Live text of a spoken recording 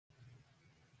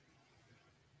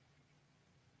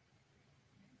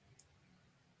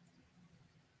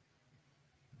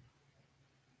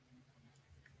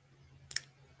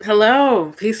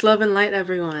Hello, peace, love, and light,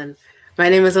 everyone. My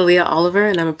name is Aaliyah Oliver,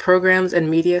 and I'm a Programs and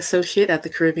Media Associate at the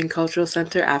Caribbean Cultural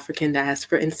Center African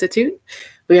Diaspora Institute.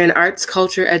 We are an arts,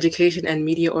 culture, education, and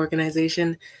media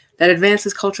organization that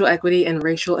advances cultural equity and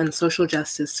racial and social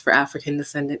justice for African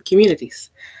descendant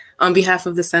communities. On behalf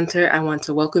of the center, I want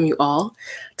to welcome you all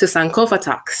to Sankofa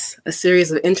Talks, a series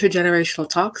of intergenerational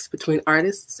talks between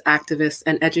artists, activists,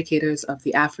 and educators of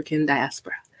the African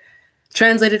diaspora.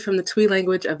 Translated from the Twi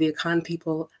language of the Akan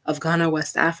people of Ghana,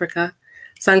 West Africa,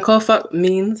 Sankofa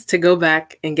means to go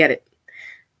back and get it.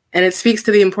 And it speaks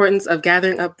to the importance of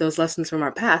gathering up those lessons from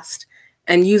our past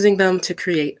and using them to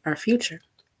create our future.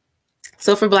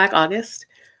 So for Black August,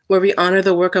 where we honor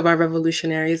the work of our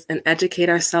revolutionaries and educate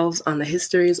ourselves on the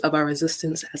histories of our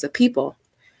resistance as a people,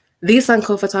 these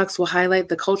Sankofa Talks will highlight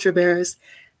the culture bearers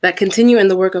that continue in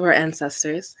the work of our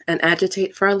ancestors and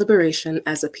agitate for our liberation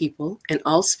as a people in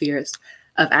all spheres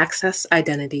of access,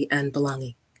 identity, and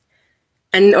belonging.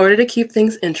 And in order to keep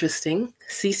things interesting,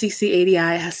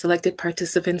 CCCADI has selected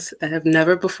participants that have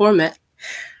never before met.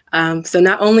 So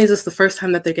not only is this the first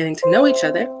time that they're getting to know each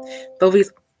other, but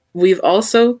we've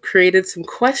also created some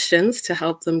questions to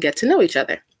help them get to know each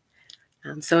other.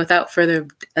 So without further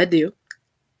ado,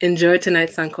 enjoy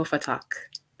tonight's Sankofa Talk,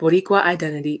 Boricua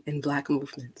Identity in Black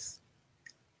Movements.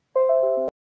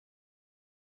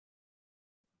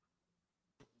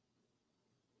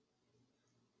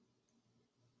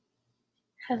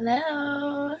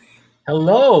 Hello.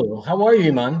 Hello. How are you,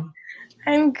 Iman?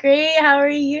 I'm great. How are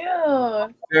you?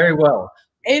 Very well.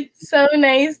 It's so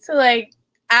nice to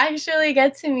actually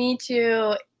get to meet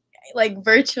you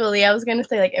virtually. I was gonna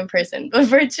say in person, but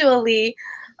virtually,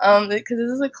 because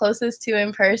this is the closest to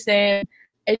in person.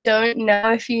 I don't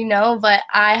know if you know, but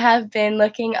I have been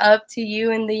looking up to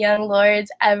you and the Young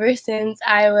Lords ever since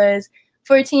I was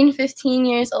 14, 15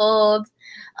 years old.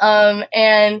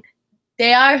 And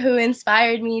they are who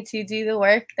inspired me to do the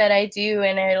work that I do,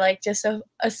 and are just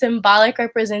a symbolic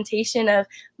representation of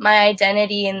my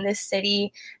identity in this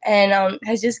city, and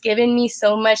has just given me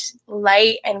so much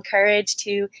light and courage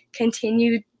to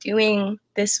continue doing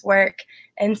this work.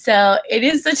 And so it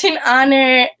is such an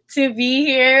honor to be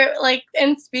here,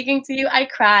 and speaking to you. I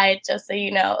cried, just so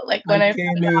you know, when I qué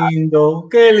lindo,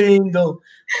 qué lindo.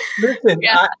 Listen,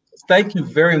 yeah. Thank you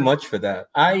very much for that.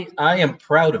 I am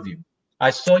proud of you. I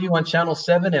saw you on Channel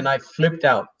 7 and I flipped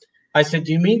out. I said,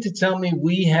 do you mean to tell me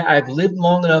I've lived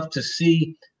long enough to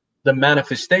see the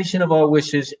manifestation of our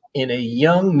wishes in a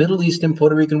young Middle Eastern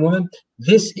Puerto Rican woman?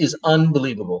 This is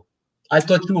unbelievable. I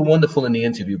thought you were wonderful in the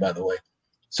interview, by the way.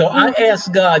 So I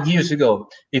asked God years ago,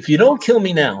 if you don't kill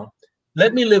me now,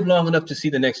 let me live long enough to see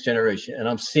the next generation. And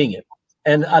I'm seeing it.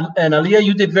 And Aliyah,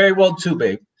 you did very well too,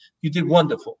 babe. You did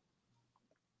wonderful.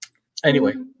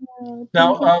 Anyway,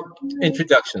 now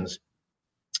introductions.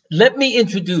 Let me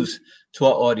introduce to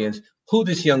our audience who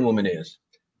this young woman is.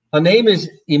 Her name is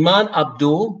Iman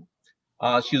Abdul.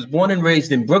 She was born and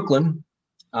raised in Brooklyn.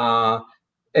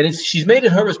 And she's made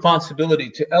it her responsibility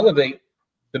to elevate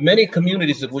the many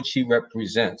communities of which she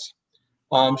represents.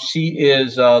 She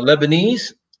is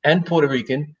Lebanese and Puerto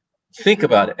Rican. Think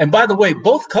about it. And by the way,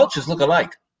 both cultures look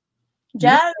alike.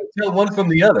 Yeah. You can't tell one from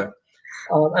the other.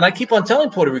 And I keep on telling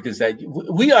Puerto Ricans that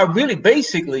we are really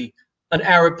basically an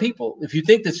Arab people. If you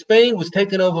think that Spain was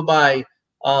taken over by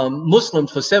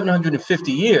Muslims for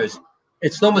 750 years,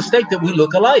 it's no mistake that we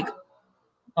look alike.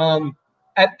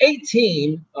 At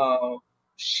 18,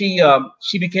 she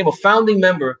became a founding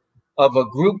member of a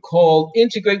group called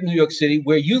Integrate New York City,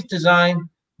 where youth design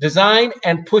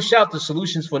and push out the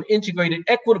solutions for an integrated,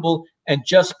 equitable, and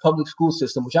just public school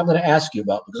system, which I'm going to ask you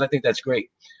about because I think that's great.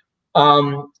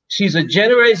 She's a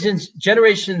Generation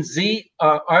Z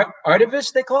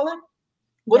artivist, they call it.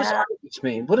 What does artivist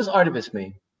mean? What does artivist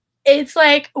mean? It's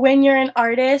like when you're an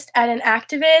artist and an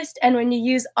activist, and when you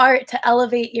use art to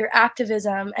elevate your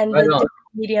activism and the different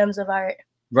mediums of art.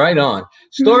 Right on.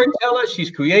 Storyteller,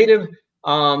 she's creative.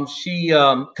 She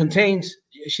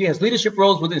has leadership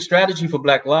roles within Strategy for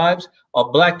Black Lives, a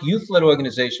Black youth-led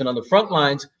organization on the front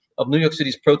lines of New York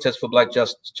City's protests for Black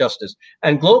justice,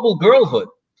 and Global Girlhood,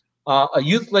 a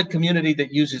youth-led community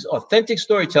that uses authentic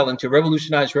storytelling to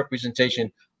revolutionize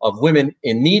representation of women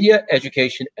in media,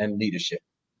 education, and leadership.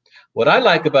 What I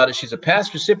like about it, she's a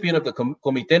past recipient of the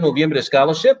Comité Noviembre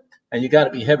Scholarship, and you got to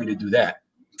be heavy to do that.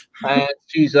 And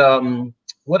she's,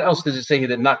 what else does it say here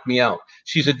that knocked me out?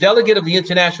 She's a delegate of the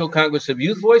International Congress of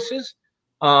Youth Voices.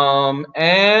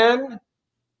 And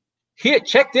here,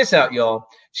 check this out, y'all.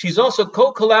 She's also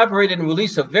co-collaborated and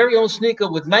released her very own sneaker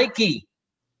with Nike,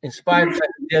 inspired by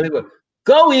the daily work.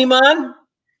 Go, Iman.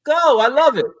 Go. I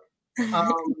love it.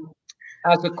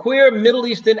 As a queer Middle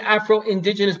Eastern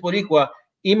Afro-Indigenous Boricua,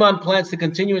 Iman plans to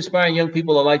continue inspiring young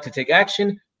people alike to take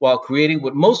action while creating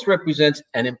what most represents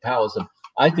and empowers them.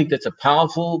 I think that's a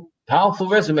powerful, powerful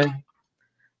resume.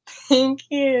 Thank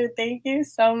you. Thank you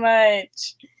so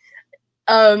much.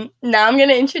 Now I'm going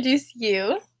to introduce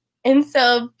you. And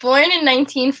so, born in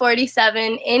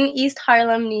 1947 in East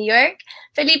Harlem, New York,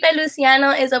 Felipe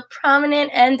Luciano is a prominent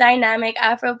and dynamic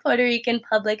Afro-Puerto Rican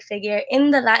public figure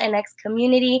in the Latinx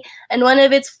community and one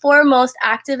of its foremost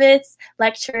activists,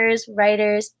 lecturers,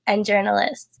 writers, and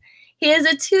journalists. He is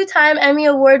a two-time Emmy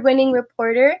Award-winning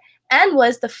reporter and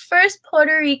was the first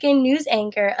Puerto Rican news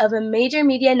anchor of a major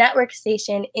media network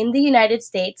station in the United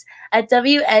States at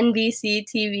WNBC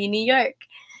TV New York.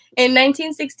 In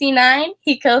 1969,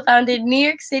 he co-founded New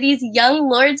York City's Young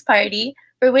Lords Party,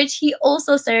 for which he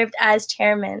also served as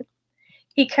chairman.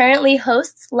 He currently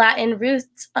hosts Latin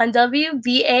Roots on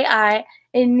WBAI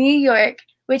in New York,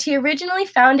 which he originally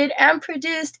founded and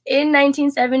produced in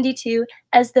 1972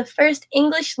 as the first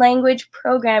English-language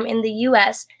program in the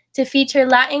U.S. to feature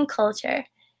Latin culture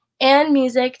and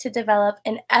music to develop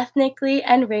an ethnically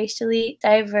and racially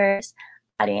diverse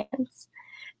audience.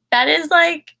 That is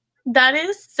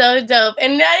so dope.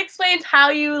 And that explains how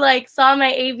you saw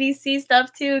my ABC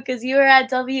stuff too, because you were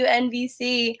at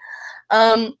WNBC.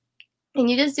 And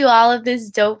you just do all of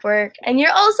this dope work. And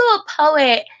you're also a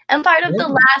poet and part of the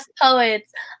Last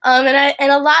Poets.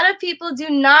 And a lot of people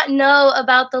do not know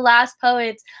about the Last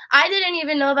Poets. I didn't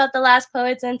even know about the Last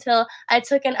Poets until I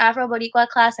took an Afro-Boricua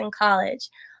class in college.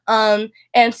 And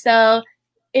so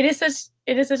it is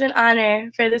such an honor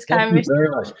for this conversation. Thank you very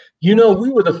much. You know, we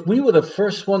were the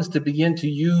first ones to begin to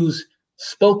use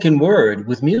spoken word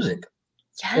with music.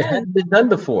 Yes. It hadn't been done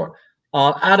before.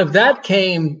 Out of that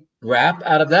came rap.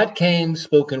 Out of that came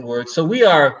spoken word. So we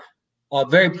are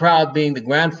very proud being the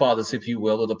grandfathers, if you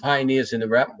will, or the pioneers in the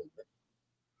rap movement.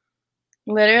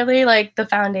 Literally, like the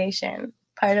foundation,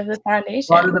 part of the foundation.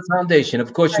 Part of the foundation.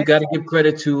 Of course, you got to give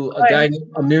credit to a guy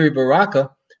named Amiri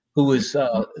Baraka, who is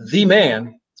the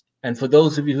man. And for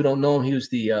those of you who don't know him, he was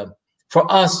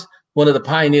for us, one of the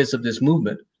pioneers of this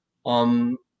movement.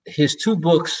 His two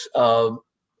books,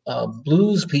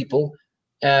 Blues People,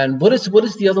 and what is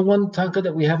the other one, Tonka,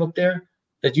 that we have up there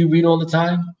that you read all the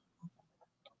time?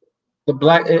 The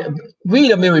Black.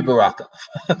 Read Amiri Baraka.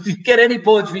 If you get any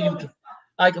poetry, you can.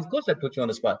 Of course, I put you on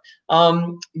the spot.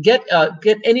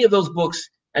 Get any of those books,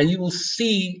 and you will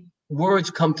see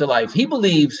words come to life. He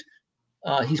believes.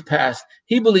 He's passed.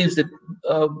 He believes that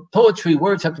poetry,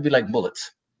 words have to be like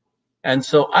bullets. And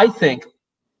so I think,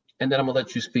 and then I'm going to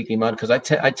let you speak, Iman, because I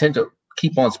tend to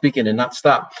keep on speaking and not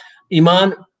stop.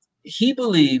 Iman, he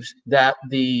believes that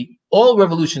all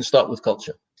revolutions start with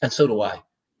culture, and so do I.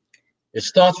 It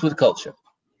starts with culture.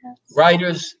 Yes.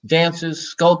 Writers, dancers,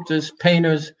 sculptors,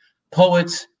 painters,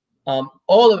 poets,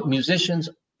 all of musicians,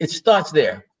 it starts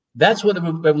there. That's where the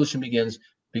revolution begins,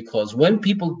 because when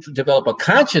people develop a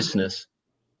consciousness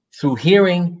through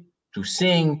hearing, through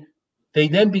seeing, they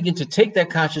then begin to take that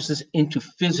consciousness into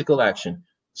physical action.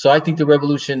 So I think the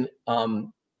revolution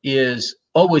is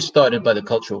always started by the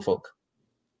cultural folk.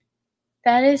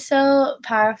 That is so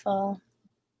powerful.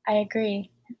 I agree.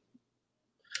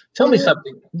 Tell me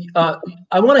something.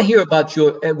 I want to hear about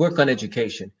your work on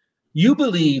education. You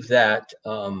believe that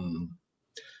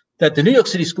that the New York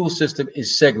City school system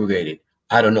is segregated.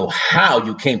 I don't know how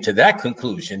you came to that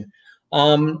conclusion.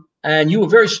 And you were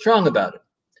very strong about it.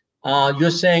 You're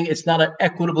saying it's not an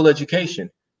equitable education.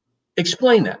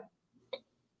 Explain that.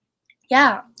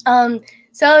 Yeah.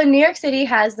 So New York City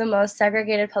has the most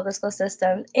segregated public school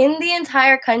system in the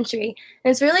entire country.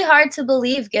 And it's really hard to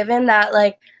believe, given that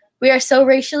we are so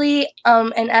racially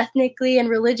and ethnically and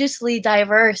religiously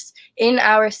diverse in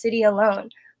our city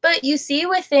alone. But you see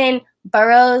within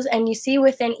boroughs and you see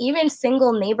within even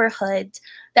single neighborhoods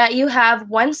that you have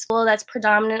one school that's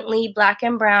predominantly Black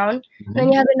and brown, and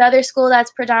then you have another school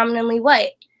that's predominantly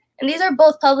white. And these are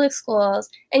both public schools.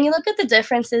 And you look at the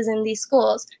differences in these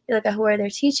schools. You look at who are their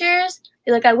teachers.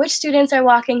 You look at which students are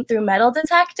walking through metal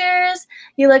detectors.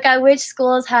 You look at which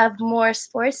schools have more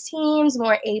sports teams,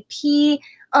 more AP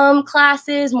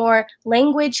classes, more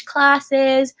language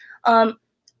classes,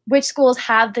 which schools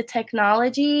have the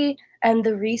technology and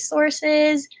the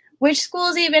resources, which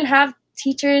schools even have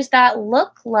teachers that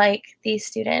look like these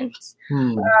students.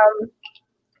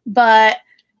 But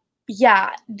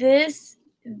yeah, this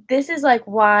is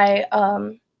why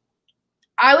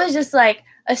I was just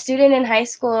a student in high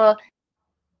school.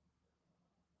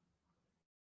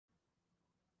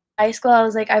 I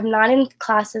was I'm not in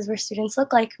classes where students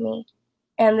look like me,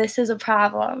 and this is a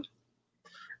problem.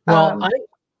 Well,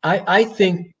 I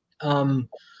think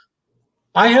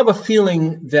I have a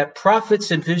feeling that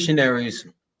prophets and visionaries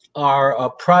are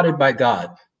prodded by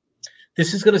God.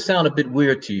 This is going to sound a bit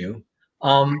weird to you,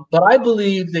 but I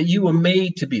believe that you were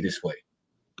made to be this way.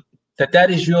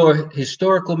 That is your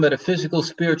historical, metaphysical,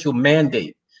 spiritual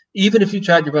mandate. Even if you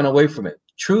tried to run away from it,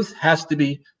 truth has to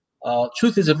be.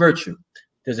 Truth is a virtue.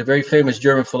 There's a very famous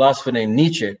German philosopher named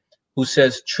Nietzsche who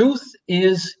says truth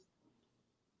is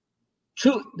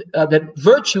truth. That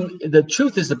virtue, the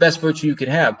truth is the best virtue you can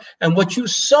have. And what you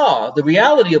saw, the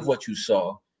reality of what you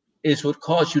saw, is what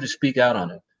caused you to speak out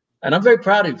on it. And I'm very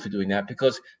proud of you for doing that,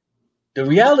 because the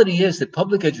reality is that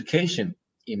public education,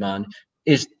 Iman,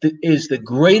 is the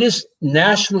greatest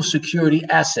national security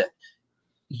asset.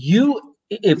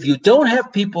 If you don't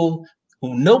have people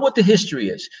who know what the history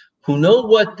is, who know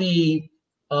what the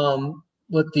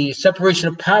separation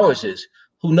of powers is,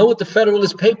 who know what the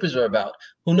Federalist Papers are about,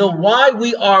 who know why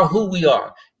we are who we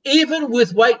are, even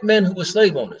with white men who were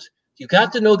slave owners. You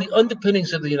got to know the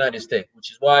underpinnings of the United States,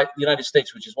 which is why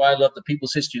I love The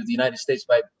People's History of the United States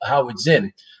by Howard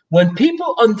Zinn. When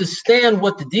people understand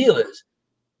what the deal is,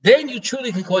 then you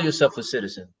truly can call yourself a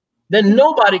citizen. Then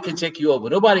nobody can take you over.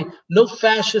 Nobody, no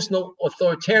fascist, no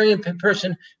authoritarian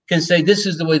person can say this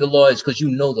is the way the law is, because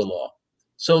you know the law.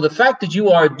 So the fact that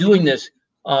you are doing this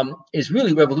is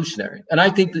really revolutionary. And I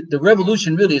think that the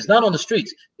revolution really is not on the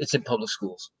streets, it's in public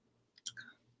schools.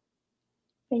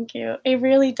 Thank you. It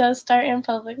really does start in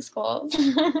public schools.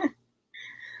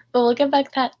 But we'll get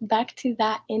back to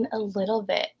that in a little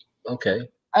bit. Okay.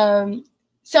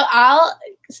 So I'll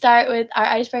start with our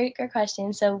icebreaker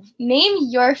question. So name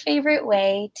your favorite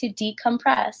way to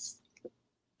decompress.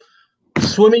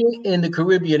 Swimming in the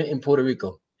Caribbean in Puerto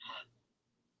Rico.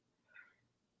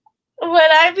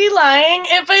 Would I be lying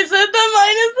if I said that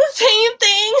mine is the same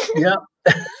thing? Yeah.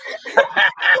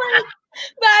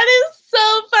 That is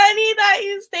so funny that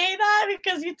you say that,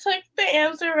 because you took the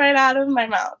answer right out of my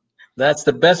mouth. That's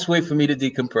the best way for me to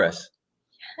decompress.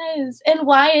 Yes. And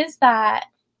why is that?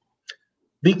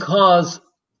 Because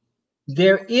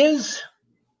there is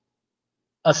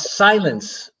a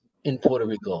silence in Puerto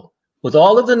Rico. With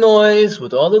all of the noise,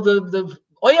 with all of the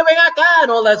oye, ven acá,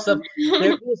 and all that stuff,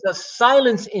 there is a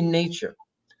silence in nature.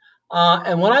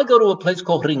 And when I go to a place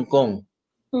called Rincon,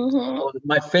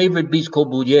 my favorite beach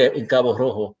called Bouyer in Cabo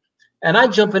Rojo, and I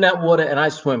jump in that water and I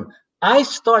swim, I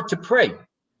start to pray.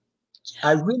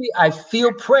 I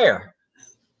feel prayer.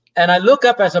 And I look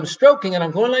up as I'm stroking and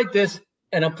I'm going like this,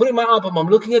 and I'm putting my arm up, I'm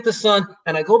looking at the sun,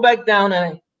 and I go back down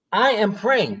and I am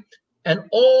praying. And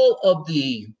all of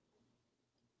the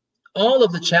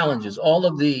challenges, all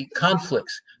of the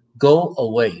conflicts go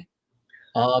away.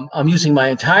 I'm using my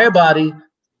entire body,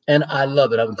 and I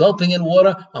love it. I'm gulping in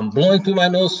water. I'm blowing through my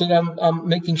nose, so I'm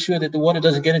making sure that the water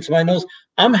doesn't get into my nose.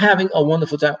 I'm having a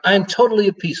wonderful time. I am totally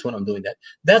at peace when I'm doing that.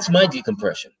 That's my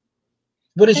decompression.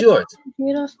 What is yours?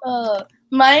 Beautiful.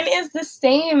 Mine is the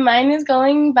same. Mine is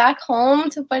going back home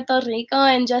to Puerto Rico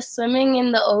and just swimming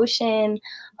in the ocean.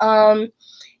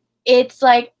 It's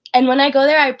like, and when I go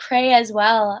there, I pray as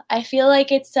well. I feel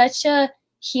like it's such a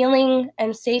healing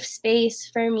and safe space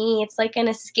for me. It's like an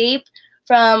escape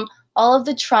from all of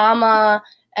the trauma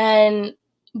and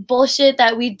bullshit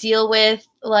that we deal with,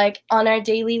 like on our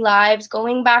daily lives,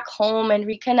 going back home and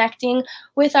reconnecting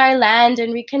with our land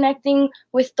and reconnecting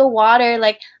with the water.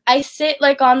 Like I sit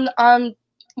like on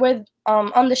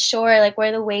the shore, like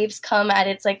where the waves come at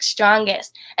its like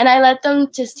strongest, and I let them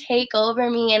just take over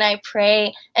me, and I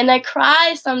pray and I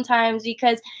cry sometimes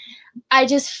because I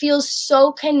just feel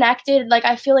so connected. Like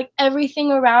I feel like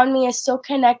everything around me is so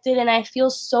connected, and I feel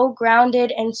so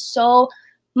grounded and so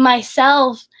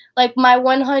myself, like my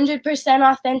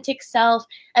 100% authentic self.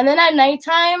 And then at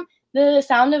nighttime, the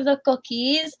sound of the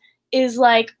cookies is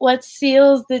like what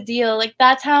seals the deal. Like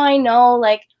that's how I know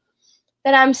like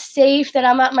that I'm safe, that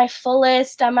I'm at my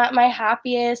fullest, I'm at my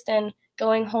happiest, and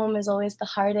going home is always the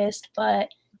hardest, but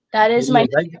that is my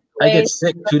I get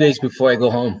sick 2 days before I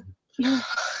go home.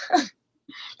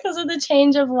 Because of the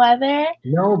change of weather?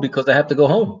 No, because I have to go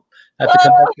home. I have to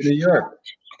come back to New York.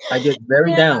 I get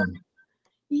very down.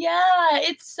 Yeah,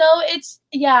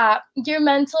 your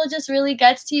mental just really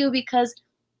gets to you, because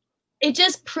it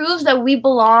just proves that we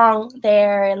belong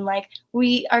there and like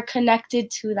we are connected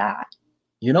to that.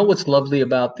 You know what's lovely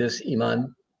about this,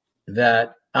 Iman?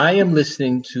 That I am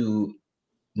listening to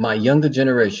my younger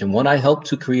generation, one I helped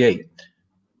to create,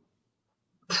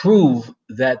 prove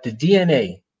that the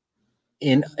DNA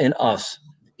in us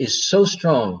is so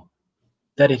strong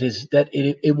that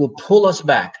it will pull us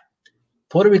back.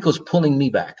 Puerto Rico's pulling me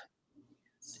back.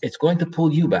 It's going to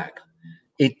pull you back.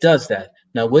 It does that.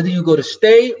 Now, whether you go to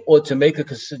stay or to make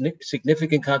a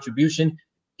significant contribution,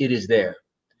 it is there.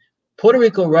 Puerto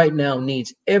Rico right now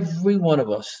needs every one of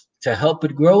us to help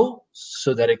it grow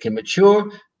so that it can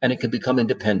mature and it can become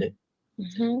independent.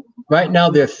 Right now,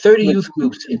 there are 30 youth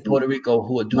groups in Puerto Rico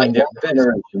who are doing their best.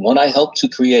 What I helped to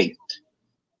create.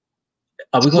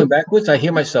 Are we going backwards? I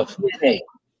hear myself. DNA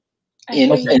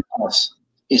in us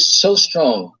is so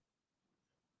strong.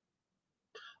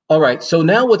 All right. So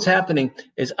now what's happening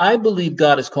is I believe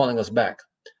God is calling us back.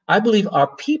 I believe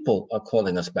our people are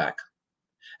calling us back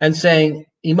and saying,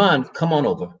 Iman, come on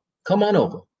over. Come on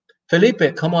over.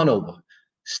 Felipe, come on over.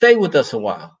 Stay with us a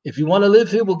while. If you want to live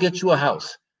here, we'll get you a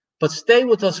house. But stay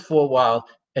with us for a while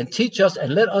and teach us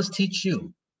and let us teach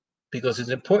you, because it's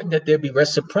important that there be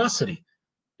reciprocity.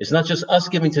 It's not just us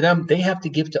giving to them. They have to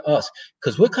give to us,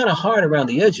 because we're kind of hard around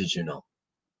the edges, you know.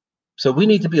 So we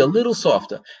need to be a little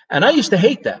softer. And I used to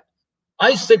hate that. I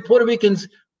used to say Puerto Ricans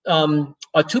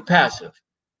are too passive.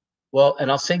 Well,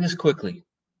 and I'll say this quickly.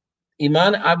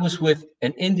 Iman, I was with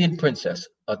an Indian princess,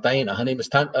 a Taina. Her name is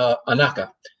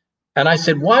Anaka. And I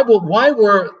said, why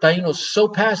were Tainos so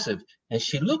passive? And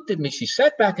she looked at me, she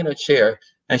sat back in her chair,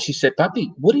 and she said,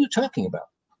 Papi, what are you talking about?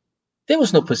 There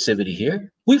was no passivity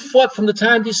here. We fought from the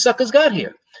time these suckers got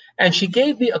here. And she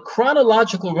gave me a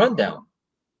chronological rundown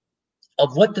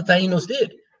of what the Tainos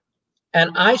did.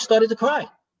 And I started to cry.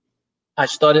 I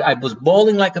was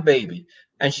bawling like a baby.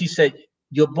 And she said,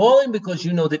 you're bawling because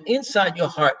you know that inside your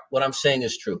heart, what I'm saying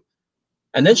is true.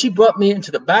 And then she brought me into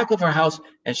the back of her house,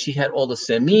 and she had all the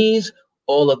semis,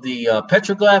 all of the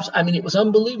petroglyphs. I mean, it was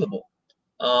unbelievable.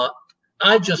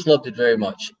 I just loved it very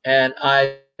much. And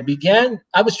I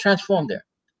was transformed there.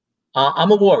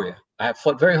 I'm a warrior. I have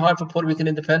fought very hard for Puerto Rican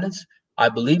independence. I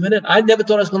believe in it. I never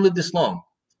thought I was going to live this long.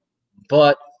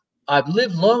 But I've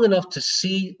lived long enough to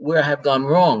see where I have gone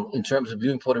wrong in terms of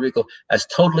viewing Puerto Rico as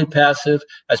totally passive,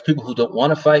 as people who don't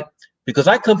want to fight, because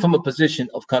I come from a position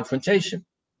of confrontation.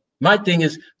 My thing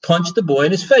is punch the boy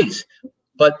in his face.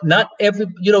 But not every,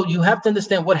 you have to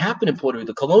understand what happened in Puerto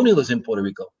Rico, colonialism in Puerto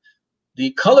Rico,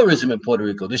 the colorism in Puerto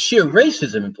Rico, the sheer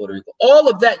racism in Puerto Rico, all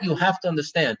of that you have to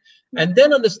understand. And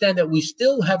then understand that we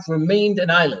still have remained an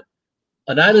island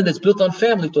that's built on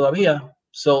family todavía.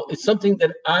 So it's something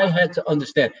that I had to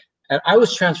understand. And I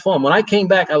was transformed. When I came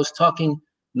back, I was talking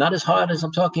not as hard as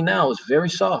I'm talking now. It was very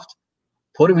soft.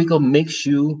 Puerto Rico makes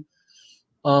you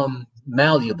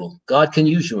malleable. God can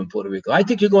use you in Puerto Rico. I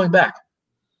think you're going back.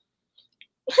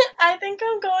 I think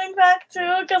I'm going back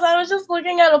too, because I was just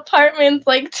looking at apartments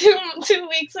like two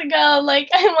weeks ago. Like,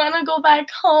 I want to go back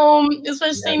home,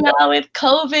 especially now with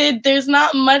COVID. There's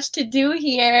not much to do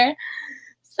here.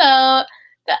 So,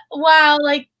 wow,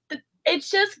 like, it's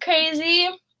just crazy.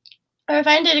 I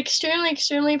find it extremely,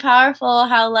 extremely powerful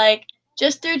how, like,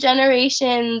 just through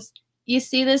generations, you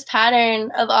see this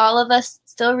pattern of all of us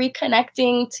still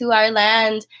reconnecting to our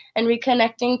land and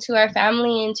reconnecting to our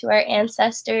family and to our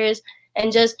ancestors,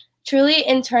 and just truly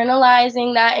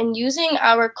internalizing that and using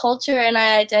our culture and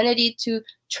our identity to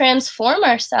transform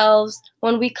ourselves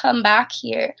when we come back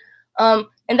here.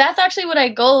 And that's actually what I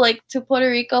go like to Puerto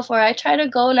Rico for. I try to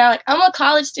go now. Like, I'm a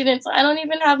college student, so I don't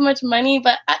even have much money,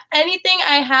 but anything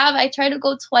I have, I try to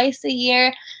go twice a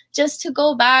year just to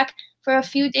go back for a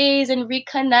few days and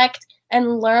reconnect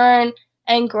and learn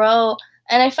and grow.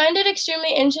 And I find it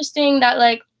extremely interesting that,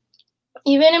 like,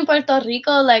 even in Puerto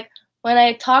Rico, like, when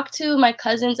I talk to my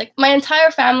cousins, like, my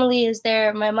entire family is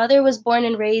there. My mother was born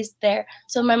and raised there.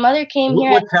 So my mother came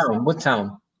here. What town? What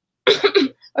town?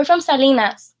 We're from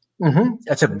Salinas. Mm-hmm.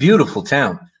 That's a beautiful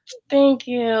town. Thank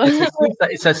you.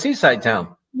 It's a seaside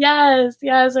town. Yes,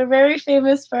 we're very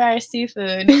famous for our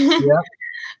seafood.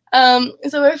 Yeah.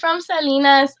 So we're from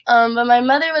Salinas, but my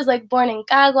mother was like born in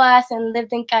Caguas and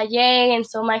lived in Calle, and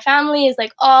so my family is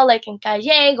like all like in Calle,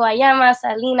 Guayama,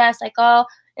 Salinas, like all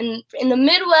in the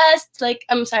Midwest, like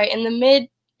in the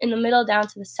middle down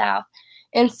to the south.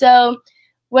 And so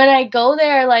when I go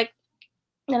there, like,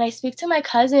 and I speak to my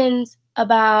cousins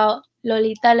about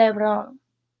Lolita Lebron.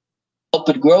 Help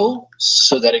it grow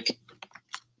so that it can.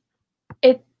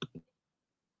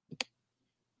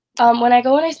 When I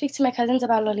go and I speak to my cousins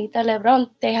about Lolita Lebron,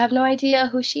 they have no idea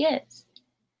who she is.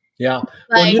 Yeah.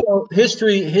 Well,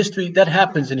 history, that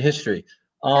happens in history.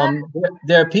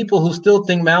 There are people who still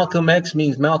think Malcolm X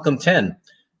means Malcolm 10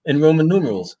 in Roman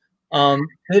numerals.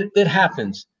 It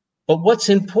happens. But what's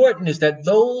important is that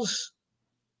those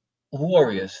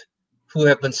warriors who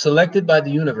have been selected by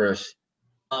the universe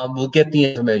will get the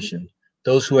information.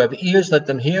 Those who have ears, let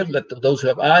them hear. Those who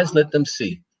have eyes, let them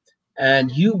see. And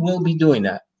you will be doing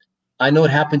that. I know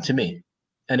it happened to me,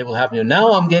 and it will happen to you.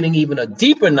 Now I'm getting even a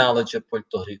deeper knowledge of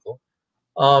Puerto Rico,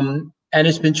 and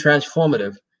it's been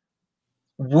transformative.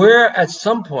 Where at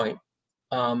some point,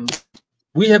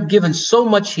 we have given so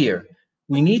much here.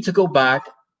 We need to go back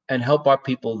and help our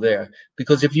people there.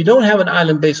 Because if you don't have an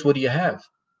island base, what do you have?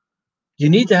 You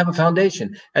need to have a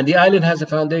foundation, and the island has a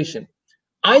foundation.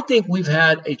 I think we've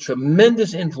had a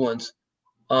tremendous influence.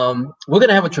 We're going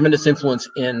to have a tremendous influence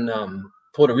in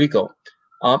Puerto Rico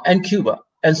and Cuba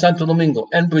and Santo Domingo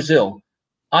and Brazil.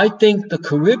 I think the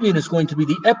Caribbean is going to be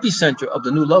the epicenter of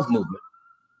the New Love movement.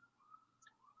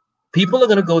 People are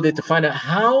going to go there to find out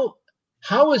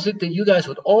how is it that you guys,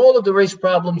 with all of the race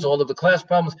problems, all of the class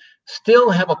problems,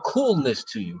 still have a coolness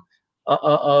to you,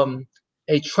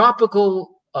 a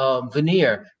tropical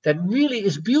veneer that really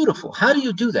is beautiful. How do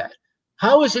you do that?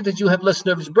 How is it that you have less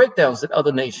nervous breakdowns than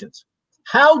other nations?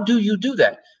 How do you do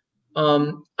that?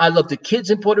 I love the kids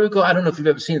in Puerto Rico. I don't know if you've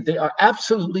ever seen it. They are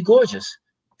absolutely gorgeous.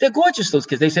 They're gorgeous, those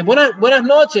kids. They say, buenas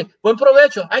noches, buen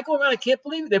provecho. I go around, I can't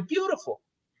believe it. They're beautiful.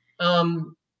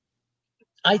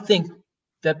 I think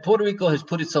that Puerto Rico has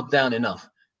put itself down enough.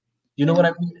 You know what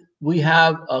I mean? We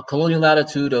have a colonial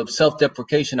attitude of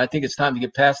self-deprecation. I think it's time to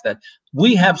get past that.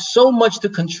 We have so much to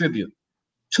contribute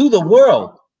to the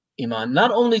world, Iman, not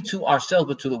only to ourselves,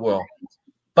 but to the world.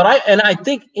 But I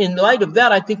think in light of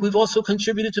that, I think we've also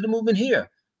contributed to the movement here.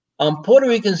 Puerto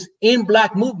Ricans in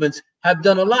Black movements have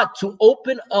done a lot to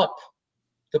open up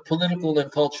the political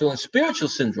and cultural and spiritual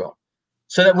syndrome,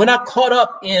 so that we're not caught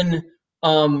up in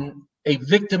a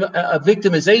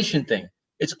victimization thing.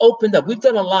 It's opened up. We've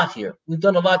done a lot here. We've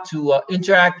done a lot to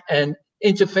interact and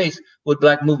interface with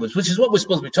Black movements, which is what we're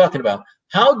supposed to be talking about.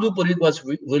 How do Boricuas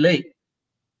relate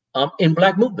in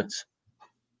Black movements?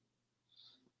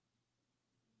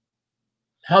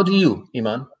 How do you,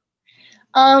 Iman?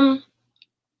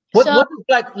 What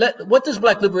does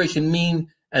Black liberation mean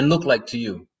and look like to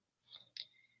you?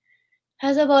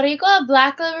 As a Boricua,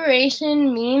 Black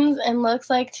liberation means and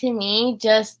looks like to me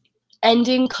just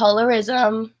ending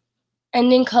colorism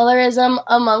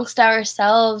amongst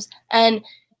ourselves and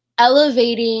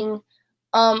elevating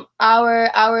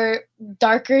our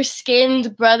darker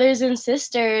skinned brothers and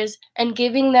sisters and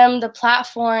giving them the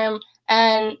platform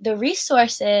and the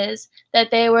resources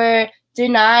that they were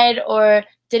denied or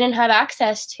didn't have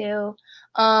access to.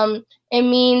 It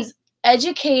means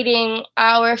educating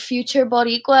our future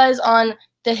Boricuas on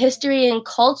the history and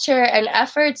culture and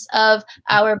efforts of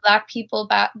our Black people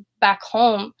back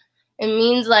home. It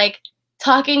means like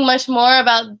talking much more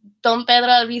about Don Pedro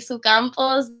Albizu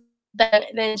Campos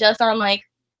than just on like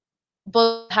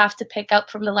books you have to pick up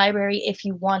from the library if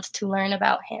you want to learn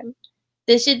about him.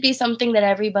 This should be something that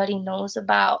everybody knows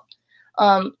about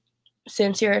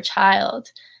since you're a child.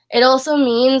 It also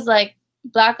means like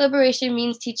Black liberation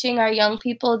means teaching our young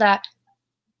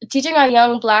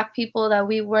Black people that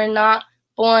we were not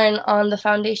born on the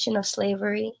foundation of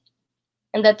slavery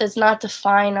and that does not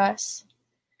define us.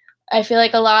 I feel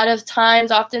like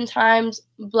oftentimes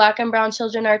Black and brown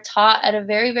children are taught at a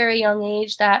very, very young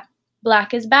age that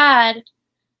Black is bad,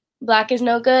 Black is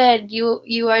no good,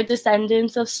 you are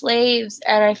descendants of slaves.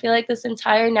 And I feel like this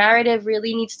entire narrative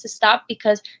really needs to stop,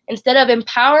 because instead of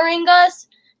empowering us,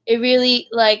 it really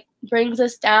like brings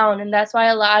us down. And that's why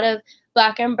a lot of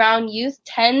Black and brown youth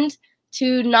tend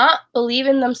to not believe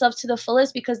in themselves to the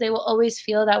fullest, because they will always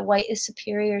feel that white is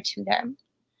superior to them.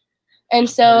 And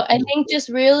so I think just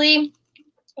really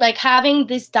like having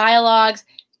these dialogues,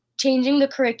 changing the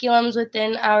curriculums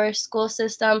within our school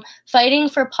system, fighting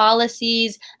for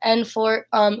policies and for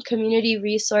community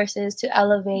resources to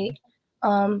elevate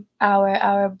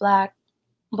our Black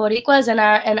Boricuas and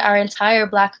our entire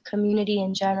Black community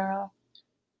in general.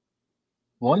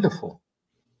 Wonderful.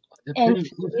 And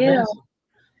you.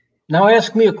 Now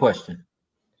ask me a question.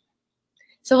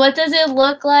 So what does it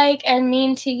look like and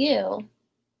mean to you?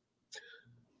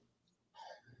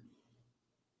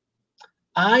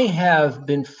 I have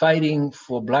been fighting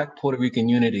for Black Puerto Rican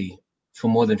unity for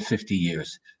more than 50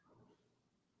 years.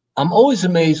 I'm always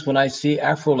amazed when I see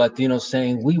Afro-Latinos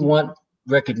saying, we want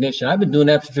recognition. I've been doing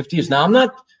that for 50 years. Now, I'm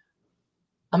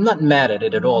not mad at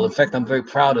it at all. In fact, I'm very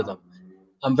proud of them.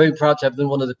 I'm very proud to have been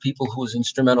one of the people who was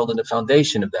instrumental in the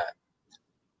foundation of that.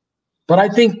 But I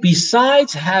think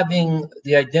besides having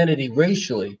the identity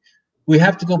racially, we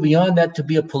have to go beyond that to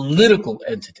be a political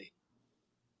entity.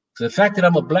 So the fact that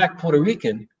I'm a Black Puerto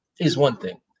Rican is one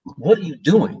thing. What are you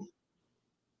doing?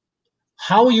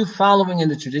 How are you following in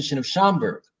the tradition of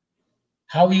Schomburg?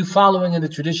 How are you following in the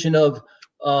tradition of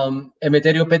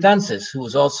Emeterio Betances, who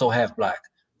was also half Black?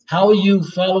 How are you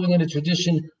following in the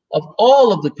tradition of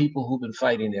all of the people who've been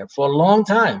fighting there for a long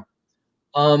time?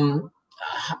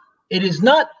 It is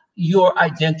not your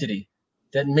identity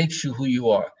that makes you who you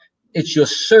are. It's your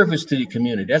service to the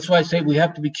community. That's why I say we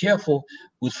have to be careful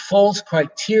with false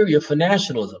criteria for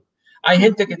nationalism. Hay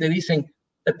gente que te dicen,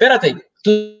 espérate,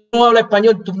 Tú no hablas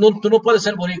español, tú no puedes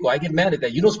ser boricua. I get mad at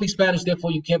that. You don't speak Spanish,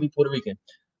 therefore you can't be Puerto Rican.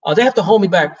 They have to hold me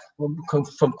back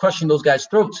from crushing those guys'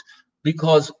 throats,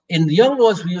 because in the young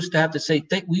laws we used to have to say,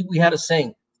 we had a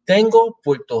saying, tengo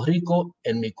Puerto Rico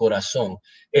en mi corazón.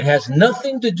 It has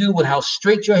nothing to do with how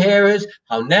straight your hair is,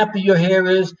 how nappy your hair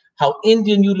is, how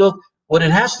Indian you look. What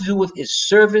it has to do with is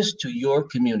service to your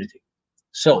community.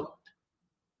 So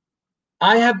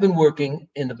I have been working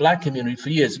in the Black community for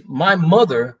years. My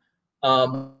mother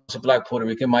was a Black Puerto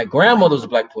Rican. My grandmother was a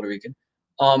Black Puerto Rican.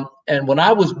 And when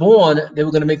I was born, they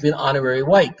were going to make me an honorary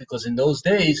white, because in those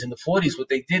days, in the 40s, what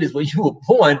they did is when you were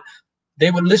born, they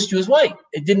would list you as white.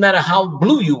 It didn't matter how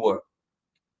blue you were.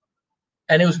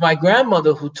 And it was my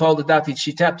grandmother who told the doctor,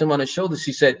 she tapped him on his shoulder.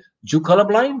 She said, "You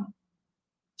colorblind?"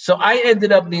 So I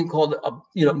ended up being called a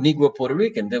Negro Puerto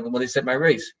Rican when they said my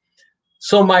race.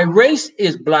 So my race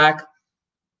is Black,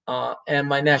 and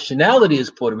my nationality is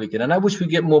Puerto Rican. And I wish we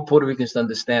get more Puerto Ricans to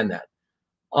understand that.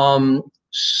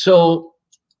 So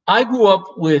I grew up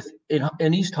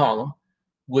in East Harlem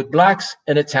with Blacks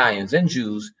and Italians and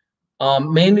Jews,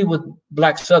 mainly with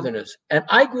Black Southerners. And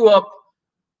I grew up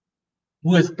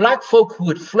with Black folk who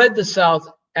had fled the South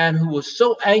and who were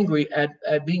so angry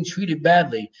at being treated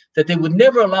badly that they would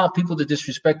never allow people to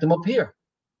disrespect them up here.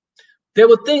 There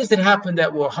were things that happened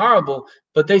that were horrible,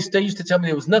 but they used to tell me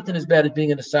there was nothing as bad as being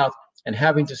in the South and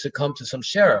having to succumb to some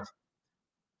sheriff.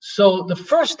 So the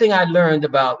first thing I learned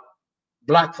about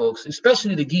Black folks,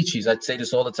 especially the Geechees, I'd say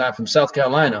this all the time, from South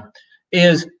Carolina,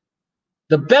 is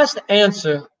the best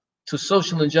answer to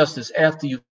social injustice after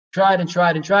you've tried and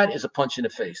tried and tried is a punch in the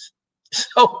face.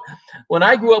 So when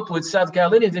I grew up with South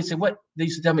Carolinians, they said, what? They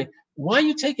used to tell me, why are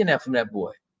you taking that from that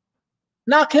boy?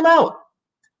 Knock him out.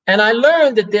 And I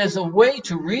learned that there's a way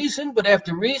to reason, but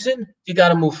after reason, you got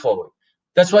to move forward.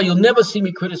 That's why you'll never see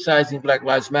me criticizing Black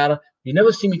Lives Matter. You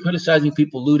never see me criticizing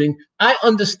people looting. I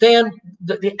understand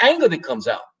the anger that comes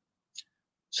out.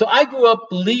 So I grew up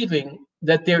believing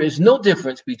that there is no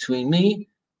difference between me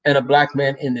and a Black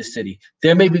man in this city.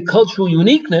 There may be cultural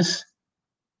uniqueness.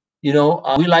 We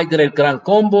like El Gran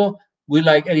Combo. We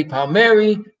like Eddie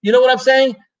Palmieri. You know what I'm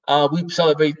saying? We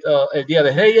celebrate El Dia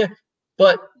de Reyes.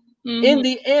 But in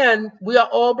the end, we are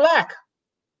all Black.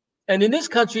 And in this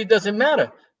country, it doesn't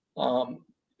matter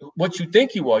what you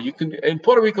think you are. You can. In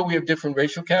Puerto Rico, we have different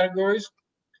racial categories.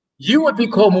 You would be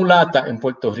called mulata in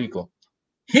Puerto Rico.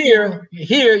 Here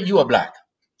you are Black.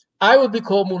 I would be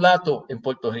called mulatto in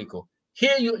Puerto Rico.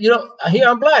 Here here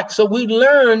I'm Black. So we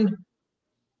learned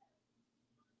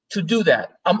to do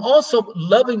that. I'm also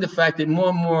loving the fact that more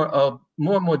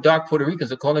and more dark Puerto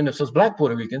Ricans are calling themselves Black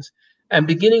Puerto Ricans and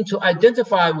beginning to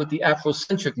identify with the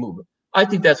Afrocentric movement. I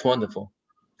think that's wonderful.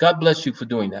 God bless you for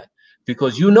doing that,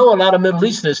 because a lot of Middle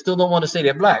Easterners still don't want to say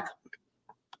they're Black.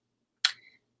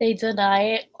 They deny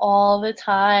it all the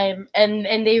time, and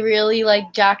they really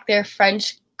jack their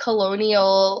French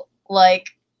colonial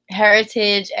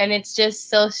heritage, and it's just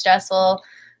so stressful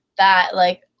that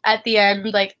at the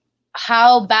end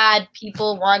how bad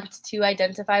people want to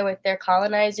identify with their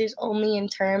colonizers only in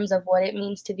terms of what it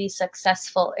means to be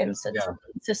successful in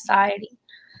society.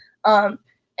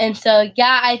 And so,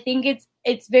 I think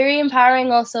it's very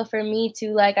empowering also for me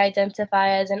to identify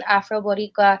as an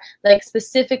Afro-Boricua,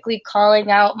 specifically calling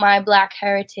out my Black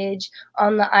heritage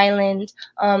on the island.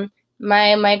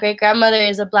 My great-grandmother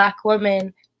is a Black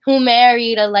woman who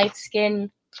married a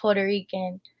light-skinned Puerto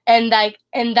Rican. And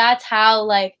that's how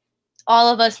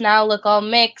all of us now look all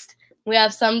mixed. We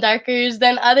have some darkers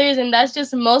than others, and that's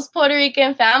just most Puerto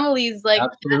Rican families.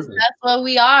 That's what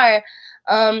we are.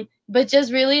 But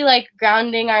just really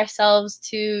grounding ourselves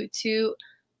to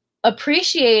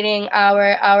appreciating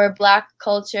our Black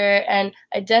culture and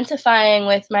identifying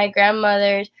with my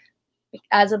grandmother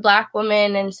as a Black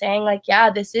woman and saying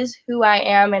this is who I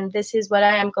am and this is what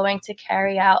I am going to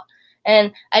carry out.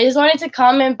 And I just wanted to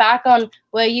comment back on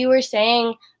what you were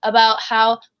saying about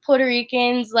how Puerto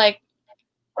Ricans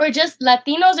or just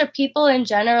Latinos or people in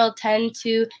general tend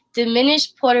to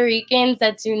diminish Puerto Ricans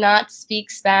that do not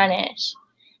speak Spanish.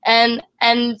 And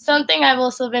something I've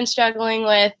also been struggling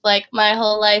with my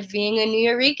whole life being a New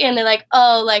Yorican.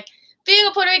 They're being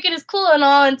a Puerto Rican is cool and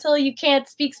all until you can't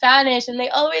speak Spanish. And they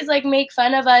always make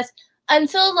fun of us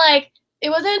until it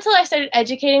wasn't until I started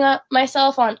educating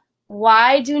myself on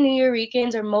why do New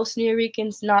Yoricans or most New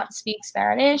Yoricans not speak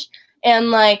Spanish,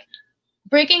 and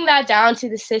breaking that down to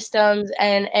the systems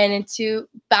and into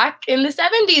back in the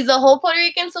 70s, the whole Puerto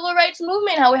Rican civil rights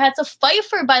movement, how we had to fight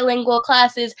for bilingual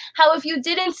classes, how if you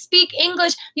didn't speak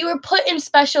English, you were put in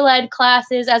special ed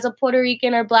classes as a Puerto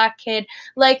Rican or Black kid.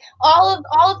 All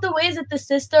of the ways that the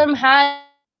system had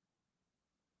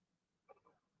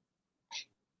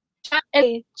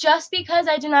And just because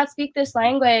I do not speak this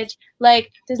language,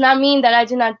 like, does not mean that I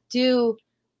do not do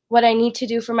what I need to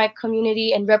do for my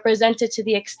community and represent it to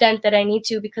the extent that I need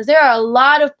to, because there are a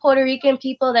lot of Puerto Rican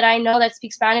people that I know that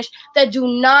speak Spanish that do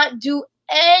not do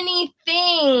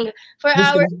anything for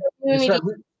our community. Like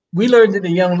we learned in the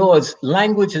young lords,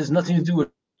 language has nothing to do with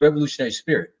revolutionary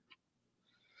spirit.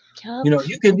 Yep. You know,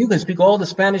 you can speak all the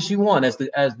Spanish you want, as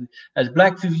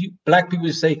black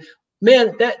people say,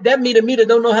 man, that mira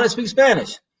don't know how to speak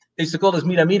Spanish. They used to call us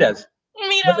miras.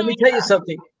 But let me tell you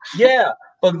something. Yeah,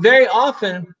 but very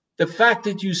often the fact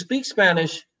that you speak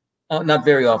Spanish, not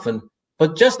very often,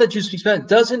 but just that you speak Spanish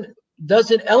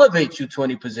doesn't elevate you to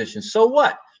any position. So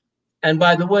what? And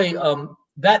by the way,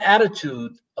 that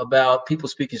attitude about people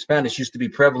speaking Spanish used to be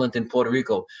prevalent in Puerto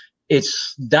Rico.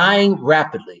 It's dying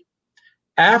rapidly.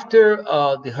 After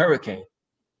the hurricane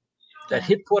that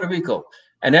hit Puerto Rico,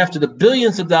 and after the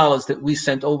billions of dollars that we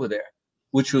sent over there,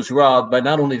 which was robbed by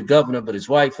not only the governor, but his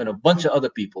wife and a bunch of other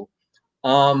people,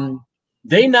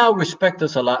 they now respect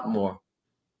us a lot more.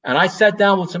 And I sat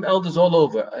down with some elders all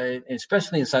over,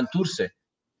 especially in Santurce,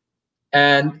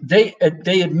 and they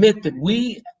admit that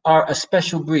we are a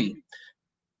special breed.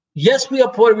 Yes, we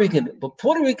are Puerto Rican, but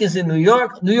Puerto Ricans in New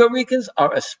York, New Yorkers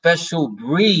are a special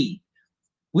breed.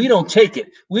 We don't take it.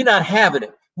 We're not having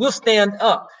it. We'll stand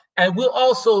up, and we'll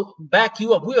also back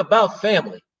you up. We're about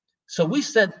family. So we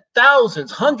sent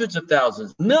thousands, hundreds of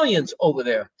thousands, millions over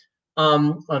there.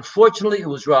 Unfortunately, it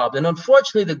was robbed. And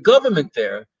unfortunately, the government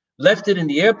there left it in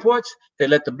the airports. They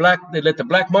let the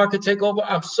black market take over.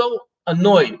 I'm so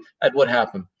annoyed at what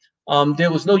happened.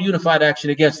 There was no unified action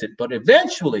against it. But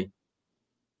eventually,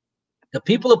 the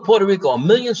people of Puerto Rico, 1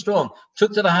 million strong,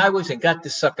 took to the highways and got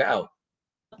this sucker out.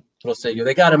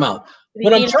 They got him out.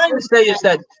 What I'm trying to say is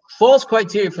that false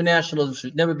criteria for nationalism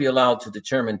should never be allowed to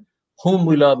determine whom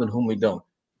we love and whom we don't.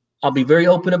 I'll be very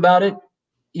open about it.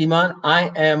 Iman,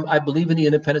 I believe in the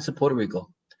independence of Puerto Rico.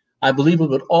 I believe it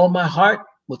with all my heart,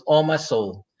 with all my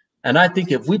soul. And I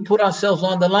think if we put ourselves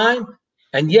on the line,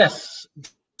 and yes,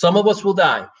 some of us will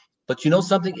die, but you know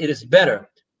something? It is better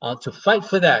to fight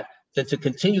for that than to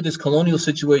continue this colonial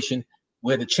situation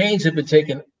where the chains have been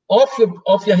taken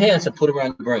off your hands and put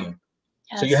around your brain.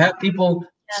 Yes. So you have people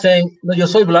saying, no, yo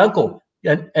soy blanco.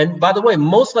 And by the way,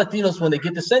 most Latinos, when they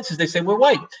get the census, they say we're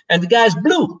white, and the guy's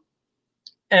blue.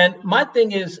 And my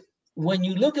thing is, when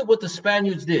you look at what the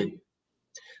Spaniards did,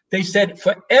 they said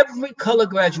for every color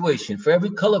graduation, for every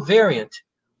color variant,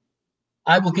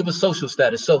 I will give a social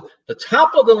status. So the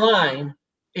top of the line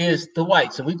is the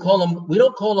whites, and we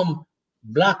don't call them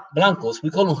blancos, we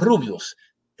call them rubios,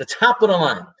 the top of the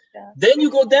line. Yeah. Then you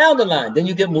go down the line, then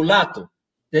you get mulatto,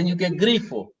 then you get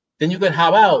grifo, then you get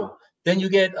jabao, then you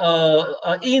get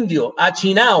indio,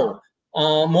 achinao,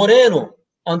 moreno,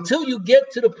 until you get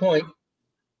to the point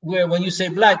where when you say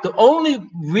black, the only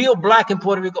real black in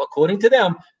Puerto Rico, according to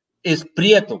them, is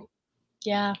prieto.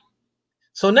 Yeah.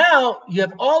 So now you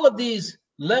have all of these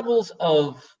levels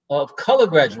of color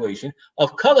graduation,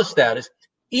 of color status,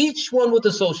 each one with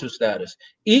a social status,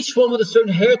 each one with a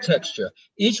certain hair texture,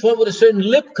 each one with a certain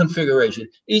lip configuration,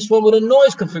 each one with a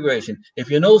noise configuration. If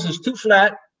your nose is too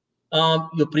flat,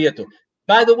 you're prieto.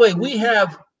 By the way, we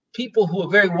have people who are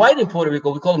very white in Puerto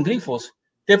Rico. We call them grifos.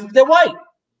 They're white.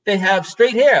 They have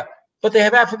straight hair, but they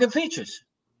have African features.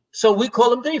 So we call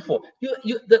them grifo.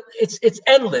 It's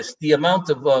endless, the amount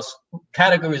of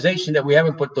categorization that we have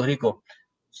in Puerto Rico.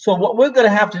 So what we're going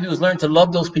to have to do is learn to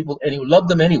love those people and love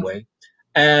them anyway,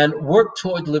 and work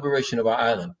toward the liberation of our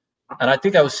island. And I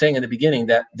think I was saying in the beginning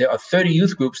that there are 30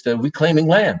 youth groups that are reclaiming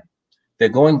land. They're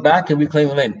going back and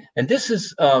reclaiming land. And this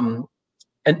is an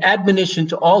admonition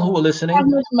to all who are listening. I have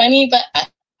much money, but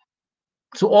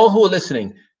to all who are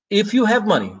listening, if you have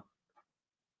money,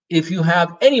 if you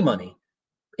have any money,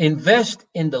 invest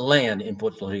in the land in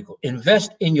Puerto Rico.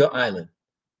 Invest in your island.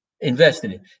 Invest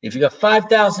in it. If you got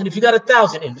 5,000, if you got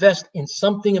 1,000, invest in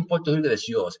something in Puerto Rico that's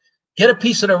yours. Get a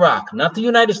piece of the rock, not the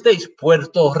United States,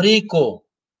 Puerto Rico.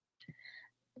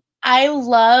 I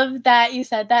love that you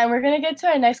said that, and we're gonna get to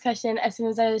our next question as soon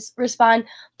as I respond.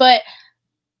 But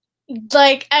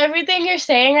like everything you're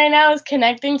saying right now is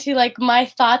connecting to like my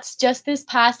thoughts just this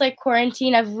past like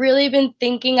quarantine. I've really been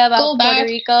thinking about Puerto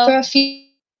Rico for a few.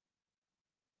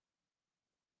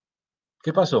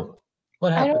 ¿Qué pasó?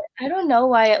 What happened? I don't know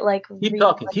why it like. Keep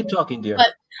talking, dear.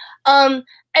 But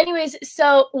anyways,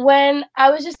 so when I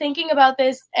was just thinking about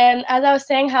this, and as I was